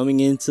 coming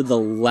into the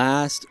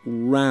last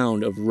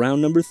round of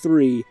round number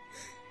 3.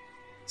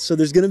 So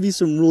there's going to be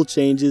some rule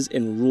changes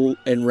in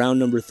round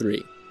number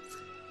 3.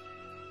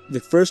 The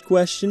first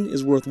question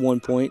is worth 1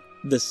 point,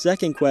 the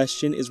second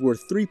question is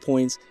worth 3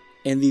 points,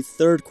 and the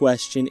third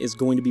question is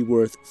going to be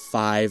worth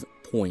 5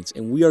 points.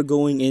 And we are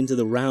going into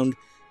the round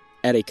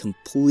at a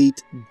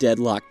complete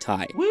deadlock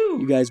tie. Woo!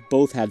 You guys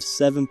both have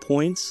 7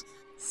 points.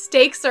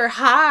 Stakes are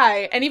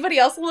high. Anybody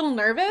else a little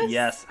nervous?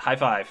 Yes, high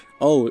five.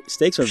 Oh,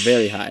 stakes are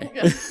very high.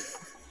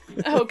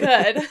 Oh,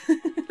 good.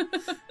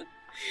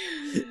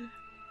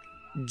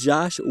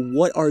 Josh,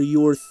 what are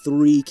your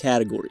 3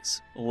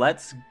 categories?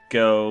 Let's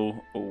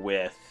go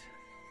with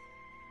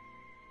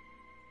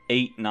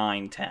 8,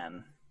 9,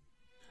 10.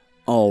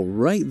 All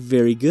right,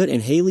 very good.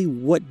 And Hailey,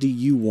 what do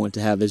you want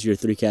to have as your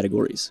 3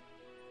 categories?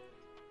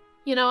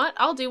 You know what?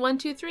 I'll do 1,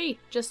 2, 3,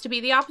 just to be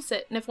the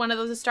opposite. And if one of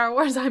those is Star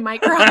Wars, I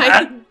might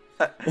cry.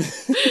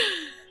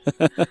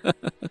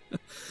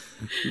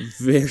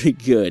 Very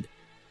good.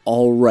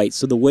 All right,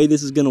 so the way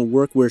this is going to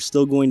work, we're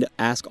still going to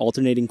ask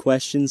alternating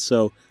questions.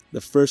 So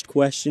the first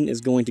question is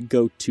going to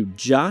go to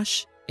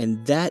Josh,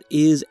 and that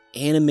is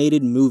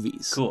animated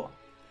movies. Cool.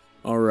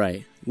 All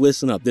right,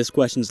 listen up. This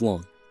question's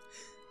long.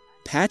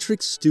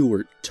 Patrick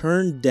Stewart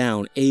turned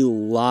down a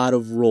lot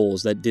of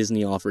roles that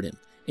Disney offered him,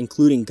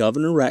 including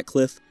Governor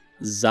Ratcliffe,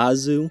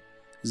 Zazu,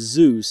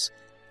 Zeus,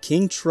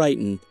 King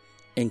Triton,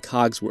 and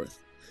Cogsworth.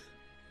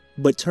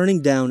 But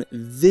turning down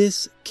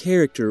this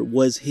character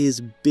was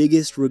his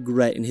biggest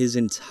regret in his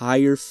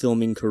entire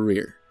filming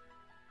career.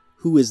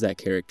 Who is that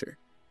character?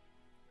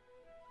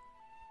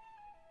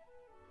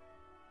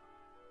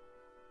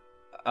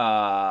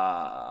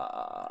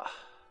 I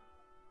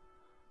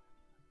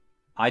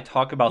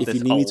talk about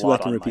this a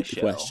lot on my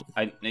show.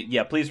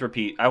 Yeah, please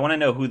repeat. I want to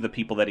know who the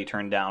people that he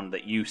turned down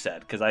that you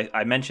said, because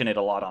I mention it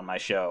a lot on my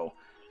show,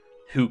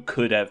 who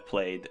could have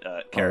played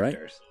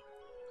characters.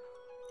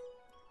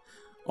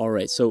 All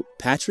right, so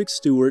Patrick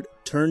Stewart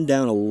turned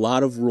down a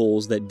lot of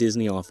roles that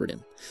Disney offered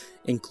him,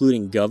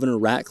 including Governor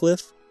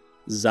Ratcliffe,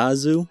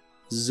 Zazu,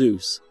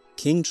 Zeus,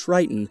 King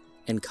Triton,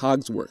 and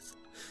Cogsworth.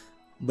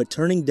 But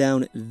turning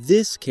down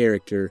this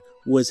character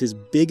was his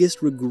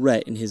biggest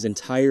regret in his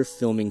entire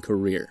filming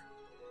career.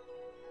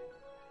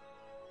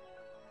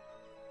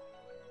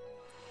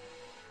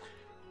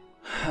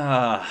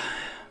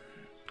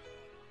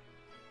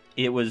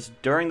 It was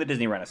during the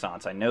Disney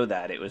Renaissance. I know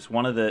that. It was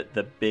one of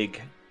the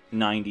big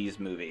 90s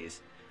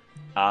movies.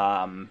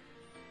 I'm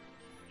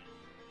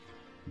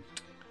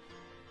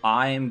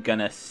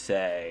gonna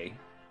say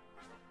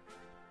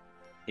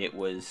it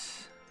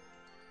was...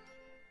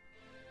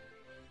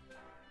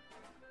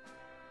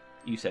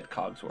 You said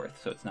Cogsworth,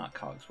 so it's not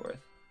Cogsworth.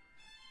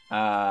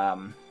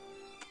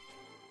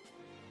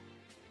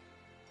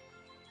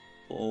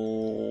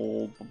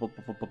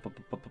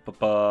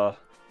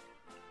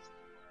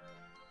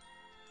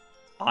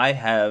 I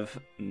have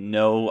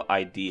no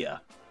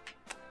idea.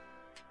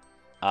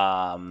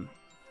 I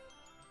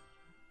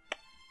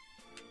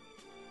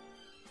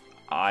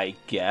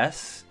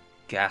guess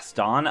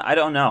Gaston? I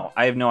don't know.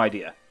 I have no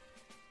idea.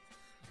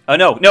 Oh,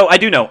 no, I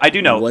do know.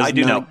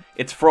 know.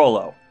 It's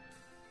Frollo.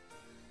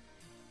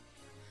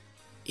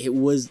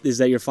 Is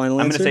that your final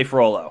answer? I'm going to say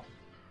Frollo.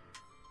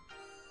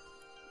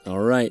 All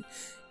right.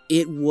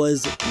 It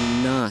was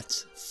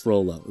not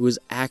Frollo. It was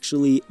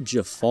actually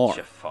Jafar.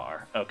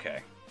 Jafar,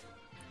 okay.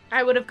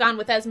 I would have gone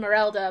with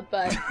Esmeralda,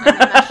 but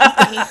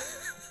I mean,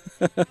 that's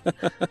just me.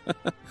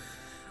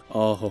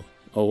 Oh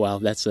wow,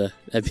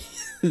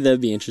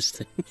 that'd be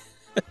interesting.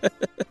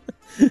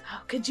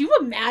 Could you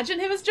imagine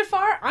him as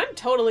Jafar? I'm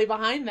totally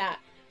behind that.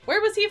 Where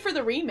was he for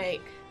the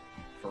remake?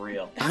 For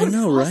real. I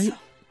know, right?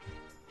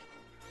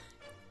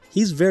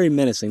 He's very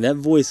menacing. That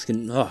voice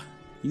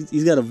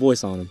he's got a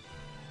voice on him.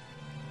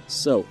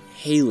 So,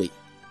 Hailey,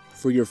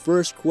 for your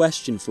first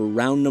question for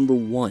round number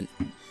 1,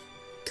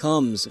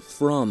 comes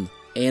from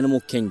Animal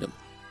Kingdom.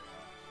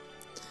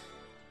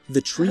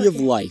 The Tree of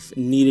Life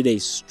needed a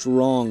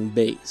strong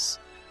base.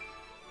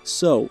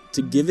 So,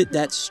 to give it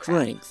that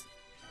strength,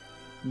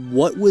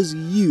 what was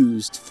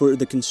used for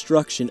the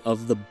construction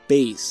of the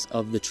base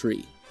of the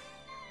tree?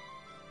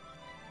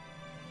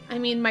 I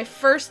mean, my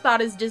first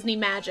thought is Disney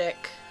magic,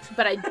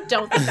 but I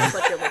don't think that's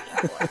what you're looking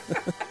for.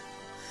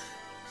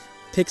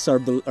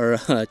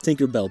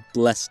 Tinkerbell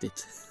blessed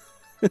it.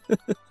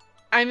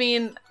 I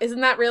mean, isn't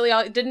that really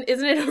all? Isn't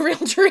it a real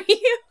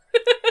tree?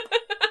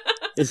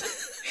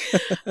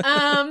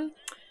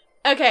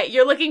 Okay,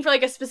 you're looking for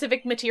like a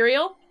specific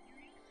material?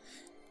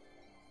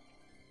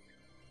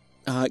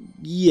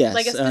 Yes.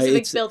 Like a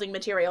specific building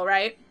material,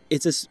 right?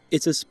 It's a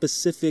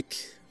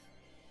specific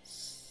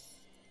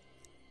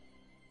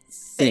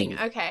thing.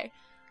 Okay.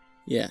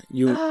 Yeah.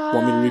 You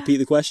want me to repeat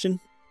the question?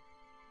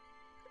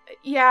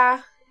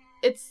 Yeah.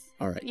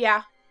 All right.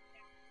 Yeah.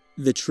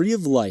 The Tree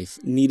of Life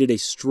needed a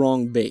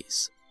strong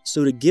base.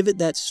 So to give it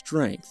that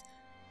strength,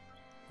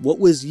 what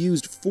was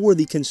used for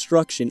the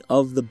construction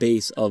of the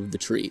base of the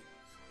tree?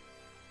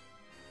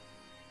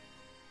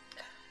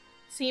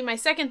 See, my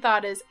second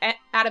thought is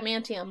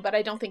adamantium, but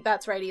I don't think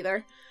that's right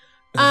either.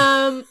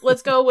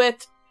 Let's go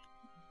with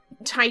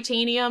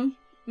titanium,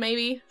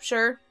 maybe.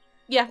 Sure.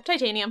 Yeah,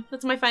 titanium.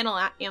 That's my final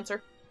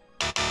answer.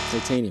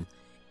 Titanium.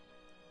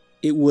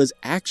 It was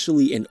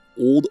actually an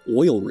old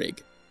oil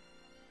rig.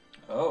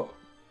 Oh.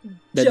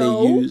 That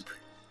Dope. they used.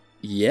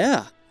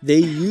 Yeah. They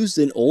used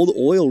an old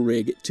oil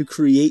rig to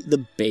create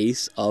the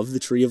base of the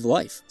Tree of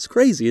Life. It's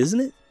crazy, isn't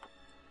it?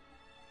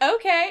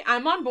 Okay,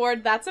 I'm on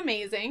board. That's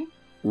amazing.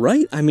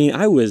 Right? I mean,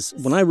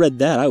 when I read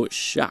that, I was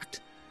shocked.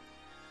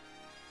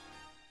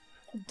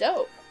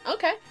 Dope.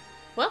 Okay.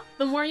 Well,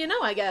 the more you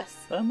know, I guess.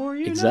 The more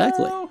you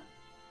Exactly. know.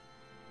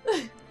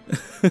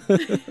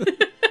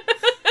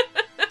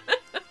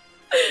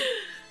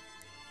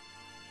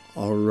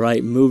 All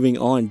right, moving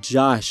on.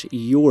 Josh,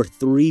 your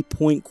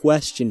 3-point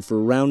question for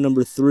round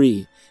number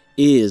 3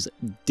 is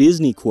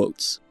Disney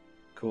quotes.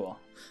 Cool.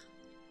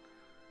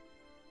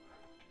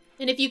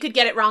 And if you could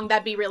get it wrong,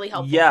 that'd be really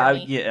helpful Yeah,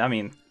 for me. I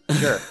mean,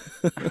 sure.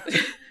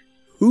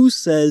 Who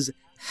says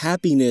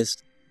happiness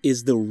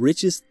is the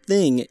richest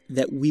thing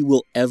that we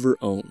will ever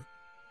own?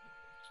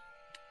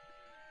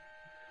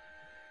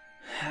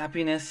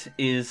 Happiness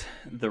is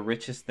the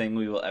richest thing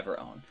we will ever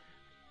own.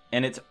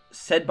 And it's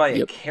said by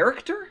a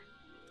character?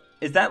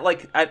 Is that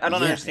like... I don't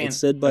understand. It's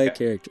said by a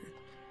character.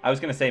 I was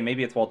going to say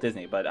maybe it's Walt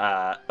Disney, but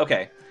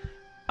okay.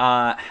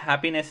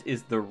 Happiness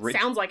is the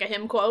Sounds like a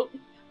him quote.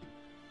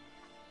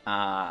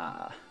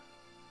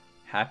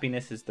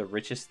 Happiness is the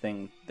richest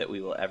thing that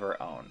we will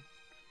ever own.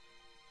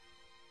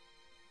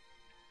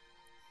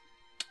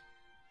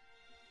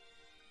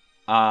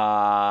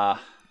 I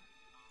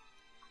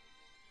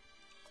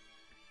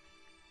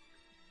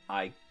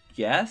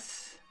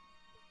guess.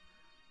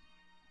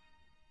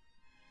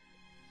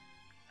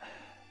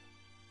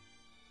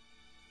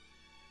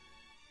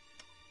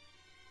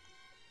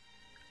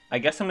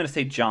 I'm going to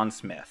say John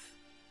Smith.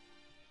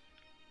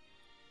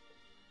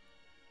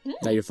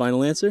 Now your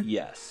final answer?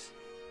 Yes.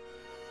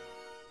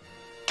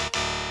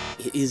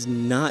 It is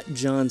not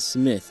John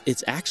Smith.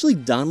 It's actually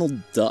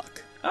Donald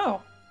Duck.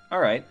 Oh, all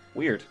right.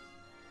 Weird.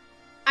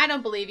 I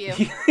don't believe you.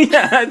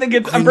 Yeah,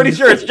 I'm pretty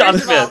sure it's John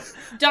First of all, Smith.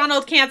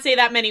 Donald can't say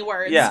that many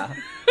words. Yeah.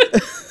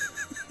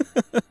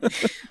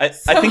 I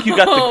think you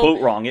got the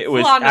quote wrong. It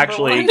was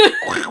actually...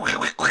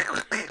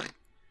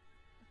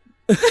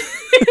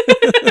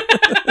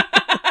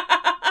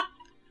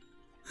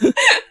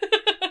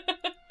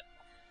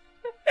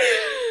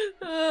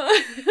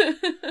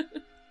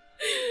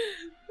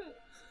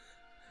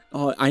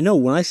 Oh, I know.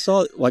 When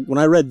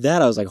I read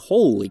that, I was like,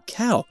 "Holy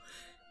cow,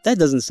 that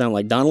doesn't sound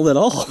like Donald at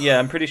all." Yeah,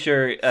 I'm pretty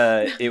sure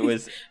it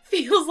was.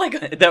 Feels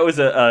like that was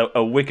a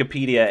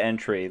Wikipedia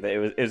entry. That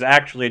it was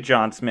actually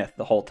John Smith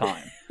the whole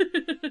time.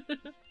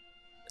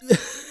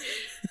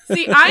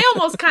 See, I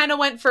almost kind of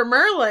went for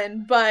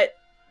Merlin, but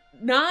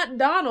not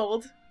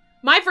Donald.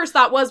 My first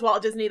thought was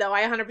Walt Disney, though.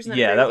 I 100% agree with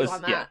you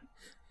on that. Yeah.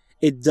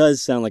 It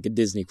does sound like a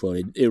Disney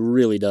quote. It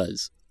really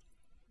does.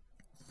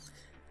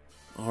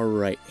 All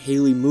right,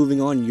 Hailey,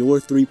 moving on. Your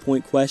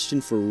 3-point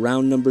question for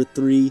round number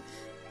 3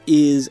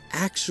 is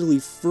actually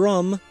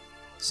from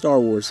Star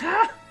Wars.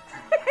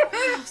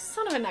 Oh,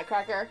 son of a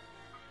nutcracker.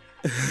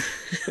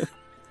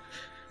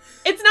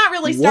 It's not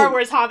really Star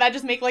Wars, huh? That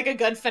just make like a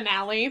good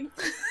finale.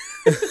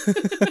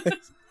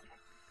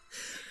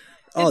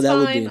 Oh, that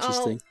would be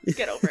interesting. I'll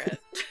get over it.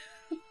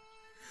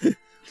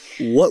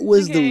 What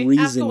was the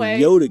reason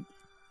Yoda...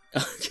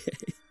 Okay.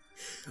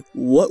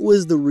 What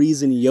was the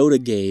reason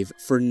Yoda gave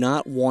for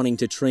not wanting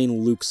to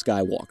train Luke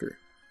Skywalker?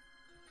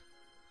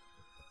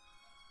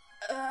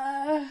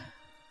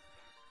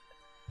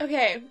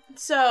 Okay,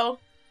 so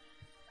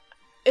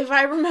if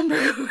I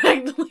remember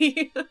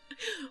correctly,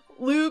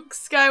 Luke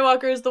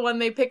Skywalker is the one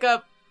they pick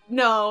up.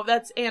 No,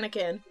 that's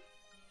Anakin.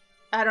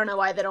 I don't know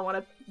why they don't want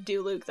to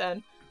do Luke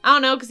then. I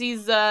don't know, because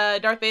he's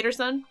Darth Vader's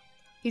son.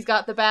 He's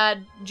got the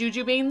bad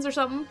juju beans or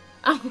something.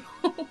 I don't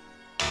know.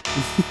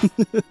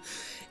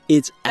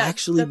 It's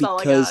actually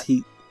because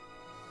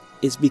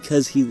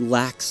he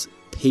lacks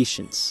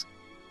patience,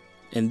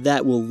 and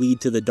that will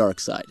lead to the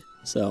dark side.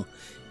 So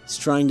he's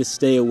trying to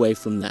stay away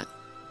from that.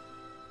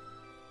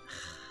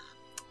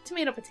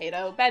 Tomato,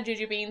 potato, bad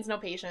juju beans, no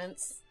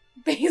patience.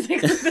 Basically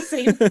the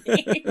same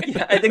thing.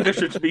 Yeah, I think there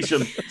should be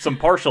some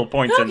partial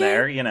points in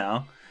there, you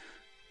know.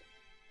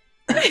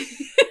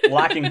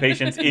 Lacking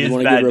patience is you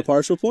want to bad. give her a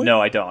partial point? No,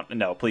 I don't.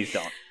 No, please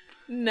don't.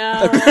 No.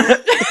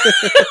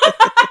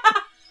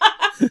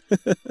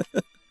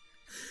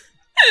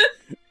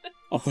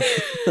 All right.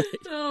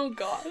 Oh,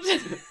 God.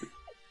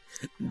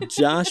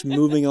 Josh,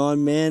 moving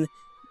on, man.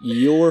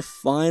 Your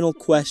final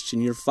question,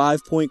 your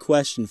 5-point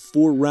question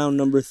for round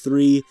number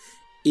 3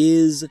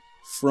 is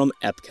from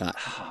Epcot.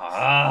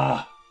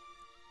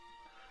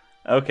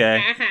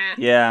 Okay.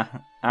 Yeah.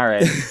 All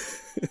right.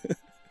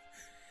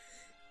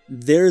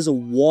 There's a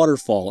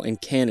waterfall in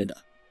Canada.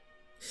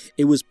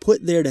 It was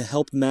put there to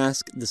help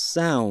mask the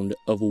sound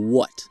of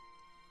what?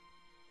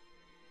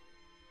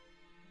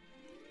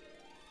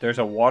 There's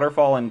a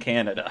waterfall in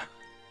Canada.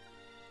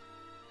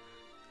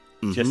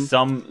 Mm-hmm. Just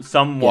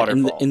some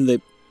waterfall.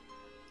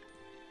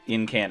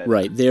 in Canada.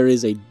 Right. There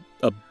is a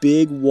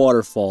big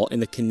waterfall in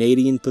the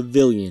Canadian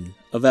Pavilion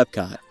of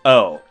Epcot.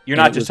 Oh, you're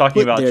not just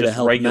talking about just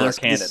regular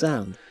Canada. The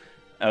sound.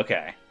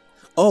 Okay.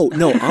 Oh,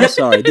 no, I'm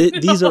sorry.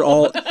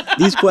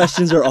 These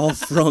questions are all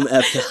from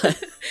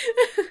Epcot.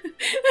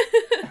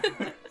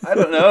 I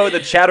don't know,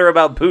 the chatter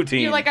about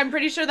poutine. You're like, I'm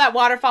pretty sure that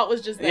waterfall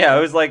was just there. Yeah,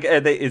 it was like,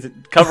 is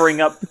it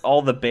covering up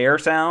all the bear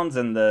sounds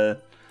and the,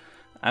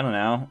 I don't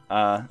know,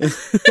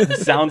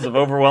 sounds of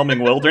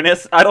overwhelming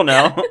wilderness? I don't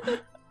know.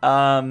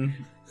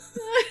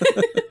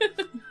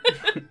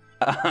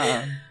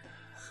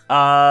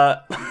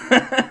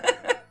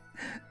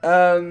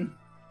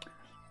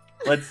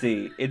 Let's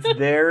see. It's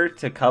there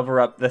to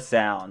cover up the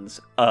sounds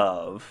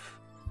of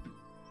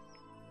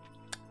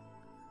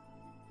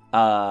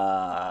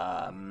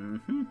yeah,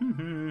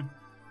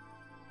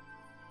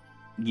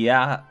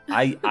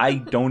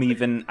 I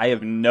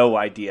have no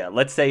idea.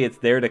 Let's say it's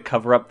there to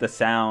cover up the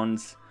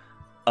sounds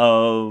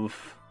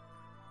of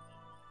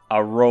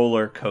a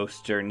roller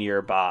coaster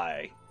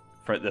nearby,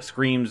 for the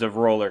screams of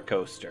roller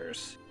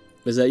coasters.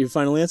 Is that your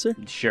final answer?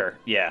 Sure,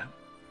 yeah.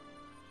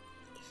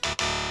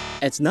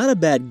 It's not a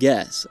bad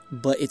guess,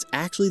 but it's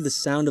actually the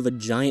sound of a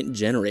giant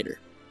generator.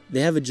 They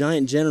have a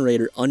giant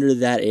generator under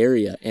that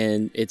area,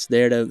 and it's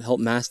there to help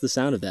mask the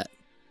sound of that.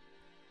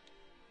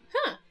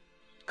 Huh.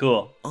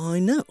 Cool. I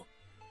know.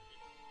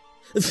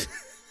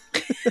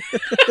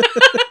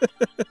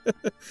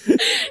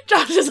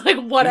 Josh is like,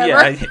 whatever.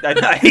 Yeah,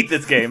 I hate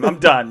this game. I'm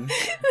done.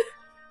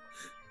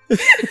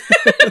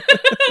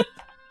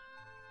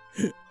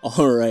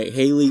 All right,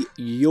 Hailey,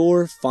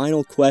 your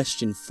final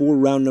question for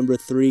round number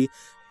 3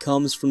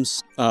 comes from,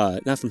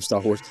 not from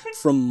Star Wars,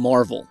 from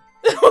Marvel.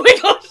 Oh my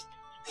gosh.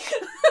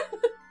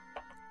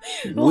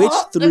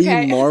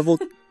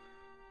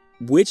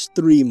 Which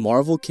three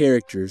Marvel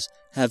characters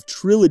have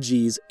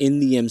trilogies in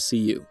the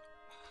MCU?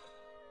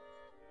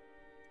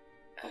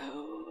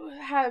 Oh,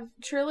 have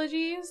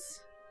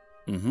trilogies?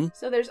 Mm-hmm.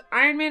 So there's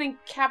Iron Man and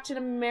Captain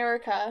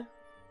America.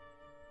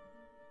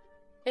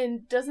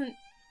 And doesn't...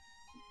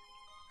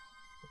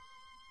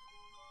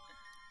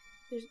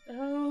 There's...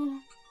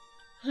 Oh...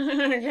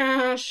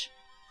 gosh.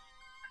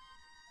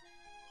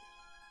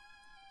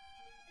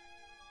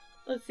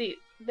 Let's see.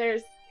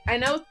 There's... I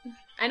know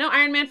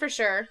Iron Man for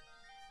sure.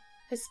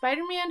 Has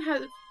Spider-Man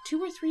had 2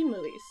 or 3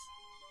 movies?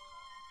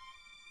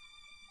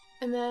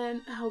 And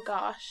then... Oh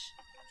gosh.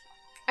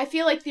 I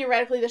feel like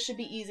theoretically this should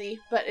be easy,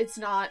 but it's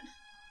not.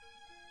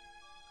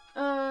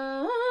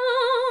 Oh,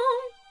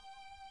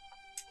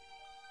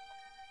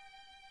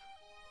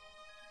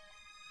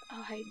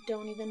 I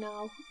don't even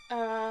know.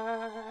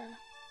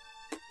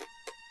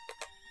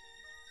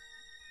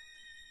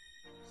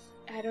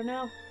 I don't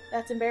know.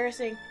 That's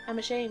embarrassing. I'm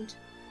ashamed.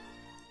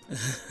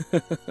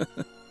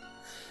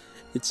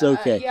 It's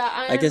okay.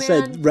 Yeah, like I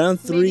said, round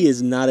 3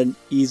 is not an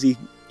easy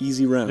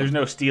round. There's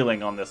no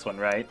stealing on this one,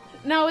 right?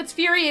 No, it's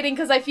infuriating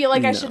because I feel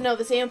like I should know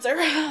this answer.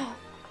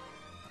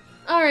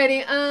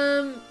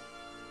 Alrighty,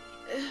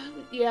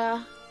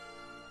 yeah.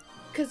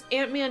 Because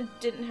Ant-Man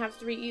didn't have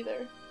 3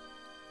 either.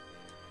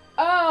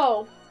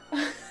 Oh!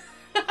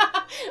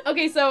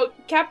 Okay, so,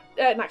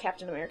 not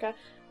Captain America.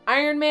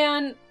 Iron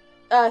Man,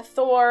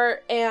 Thor,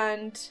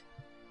 and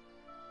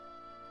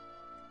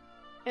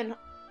I'm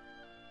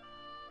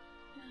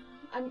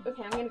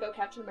gonna go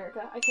Captain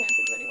America. I can't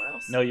think of anyone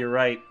else. No, you're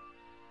right.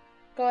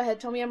 Go ahead,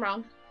 tell me I'm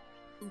wrong.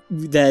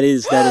 That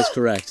is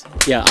correct.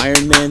 Yeah,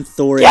 Iron Man,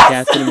 Thor, and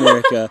Captain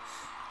America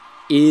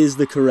is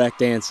the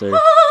correct answer.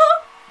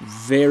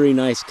 Very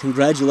nice.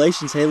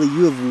 Congratulations, Hailey.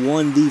 You have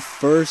won the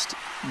first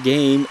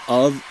game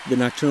of the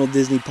Nocturnal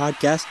Disney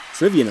Podcast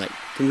Trivia Night.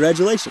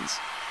 Congratulations.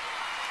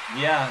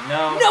 Yeah,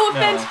 no. No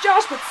offense,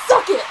 Josh, but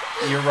suck it.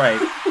 You're right.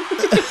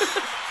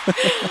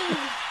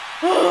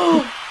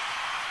 Oh,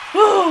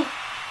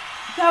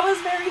 that was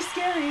very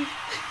scary.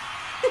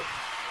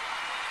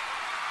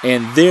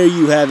 And there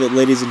you have it,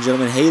 ladies and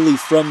gentlemen. Hailey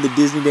from the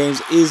Disney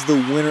Dames is the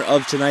winner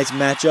of tonight's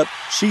matchup.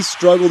 She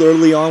struggled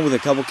early on with a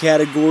couple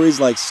categories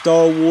like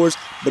Star Wars,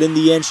 but in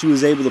the end she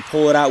was able to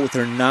pull it out with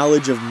her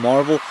knowledge of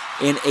Marvel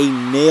and a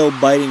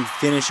nail-biting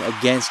finish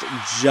against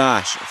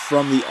Josh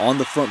from the On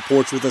the Front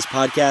Porch With Us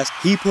podcast.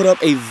 He put up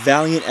a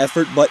valiant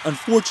effort, but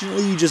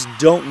unfortunately you just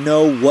don't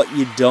know what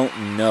you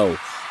don't know.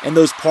 And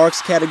those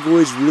parks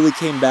categories really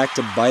came back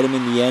to bite him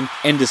in the end.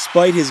 And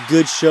despite his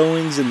good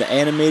showings in the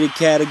animated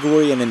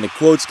category and in the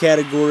quotes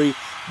category,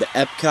 the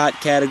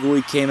Epcot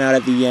category came out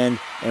at the end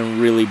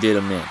and really did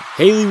him in.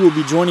 Hailey will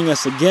be joining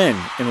us again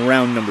in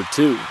round number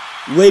 2.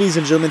 Ladies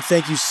and gentlemen,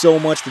 thank you so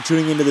much for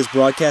tuning into this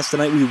broadcast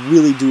tonight. We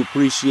really do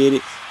appreciate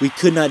it. We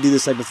could not do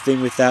this type of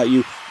thing without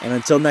you. And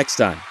until next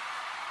time,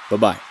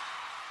 bye-bye.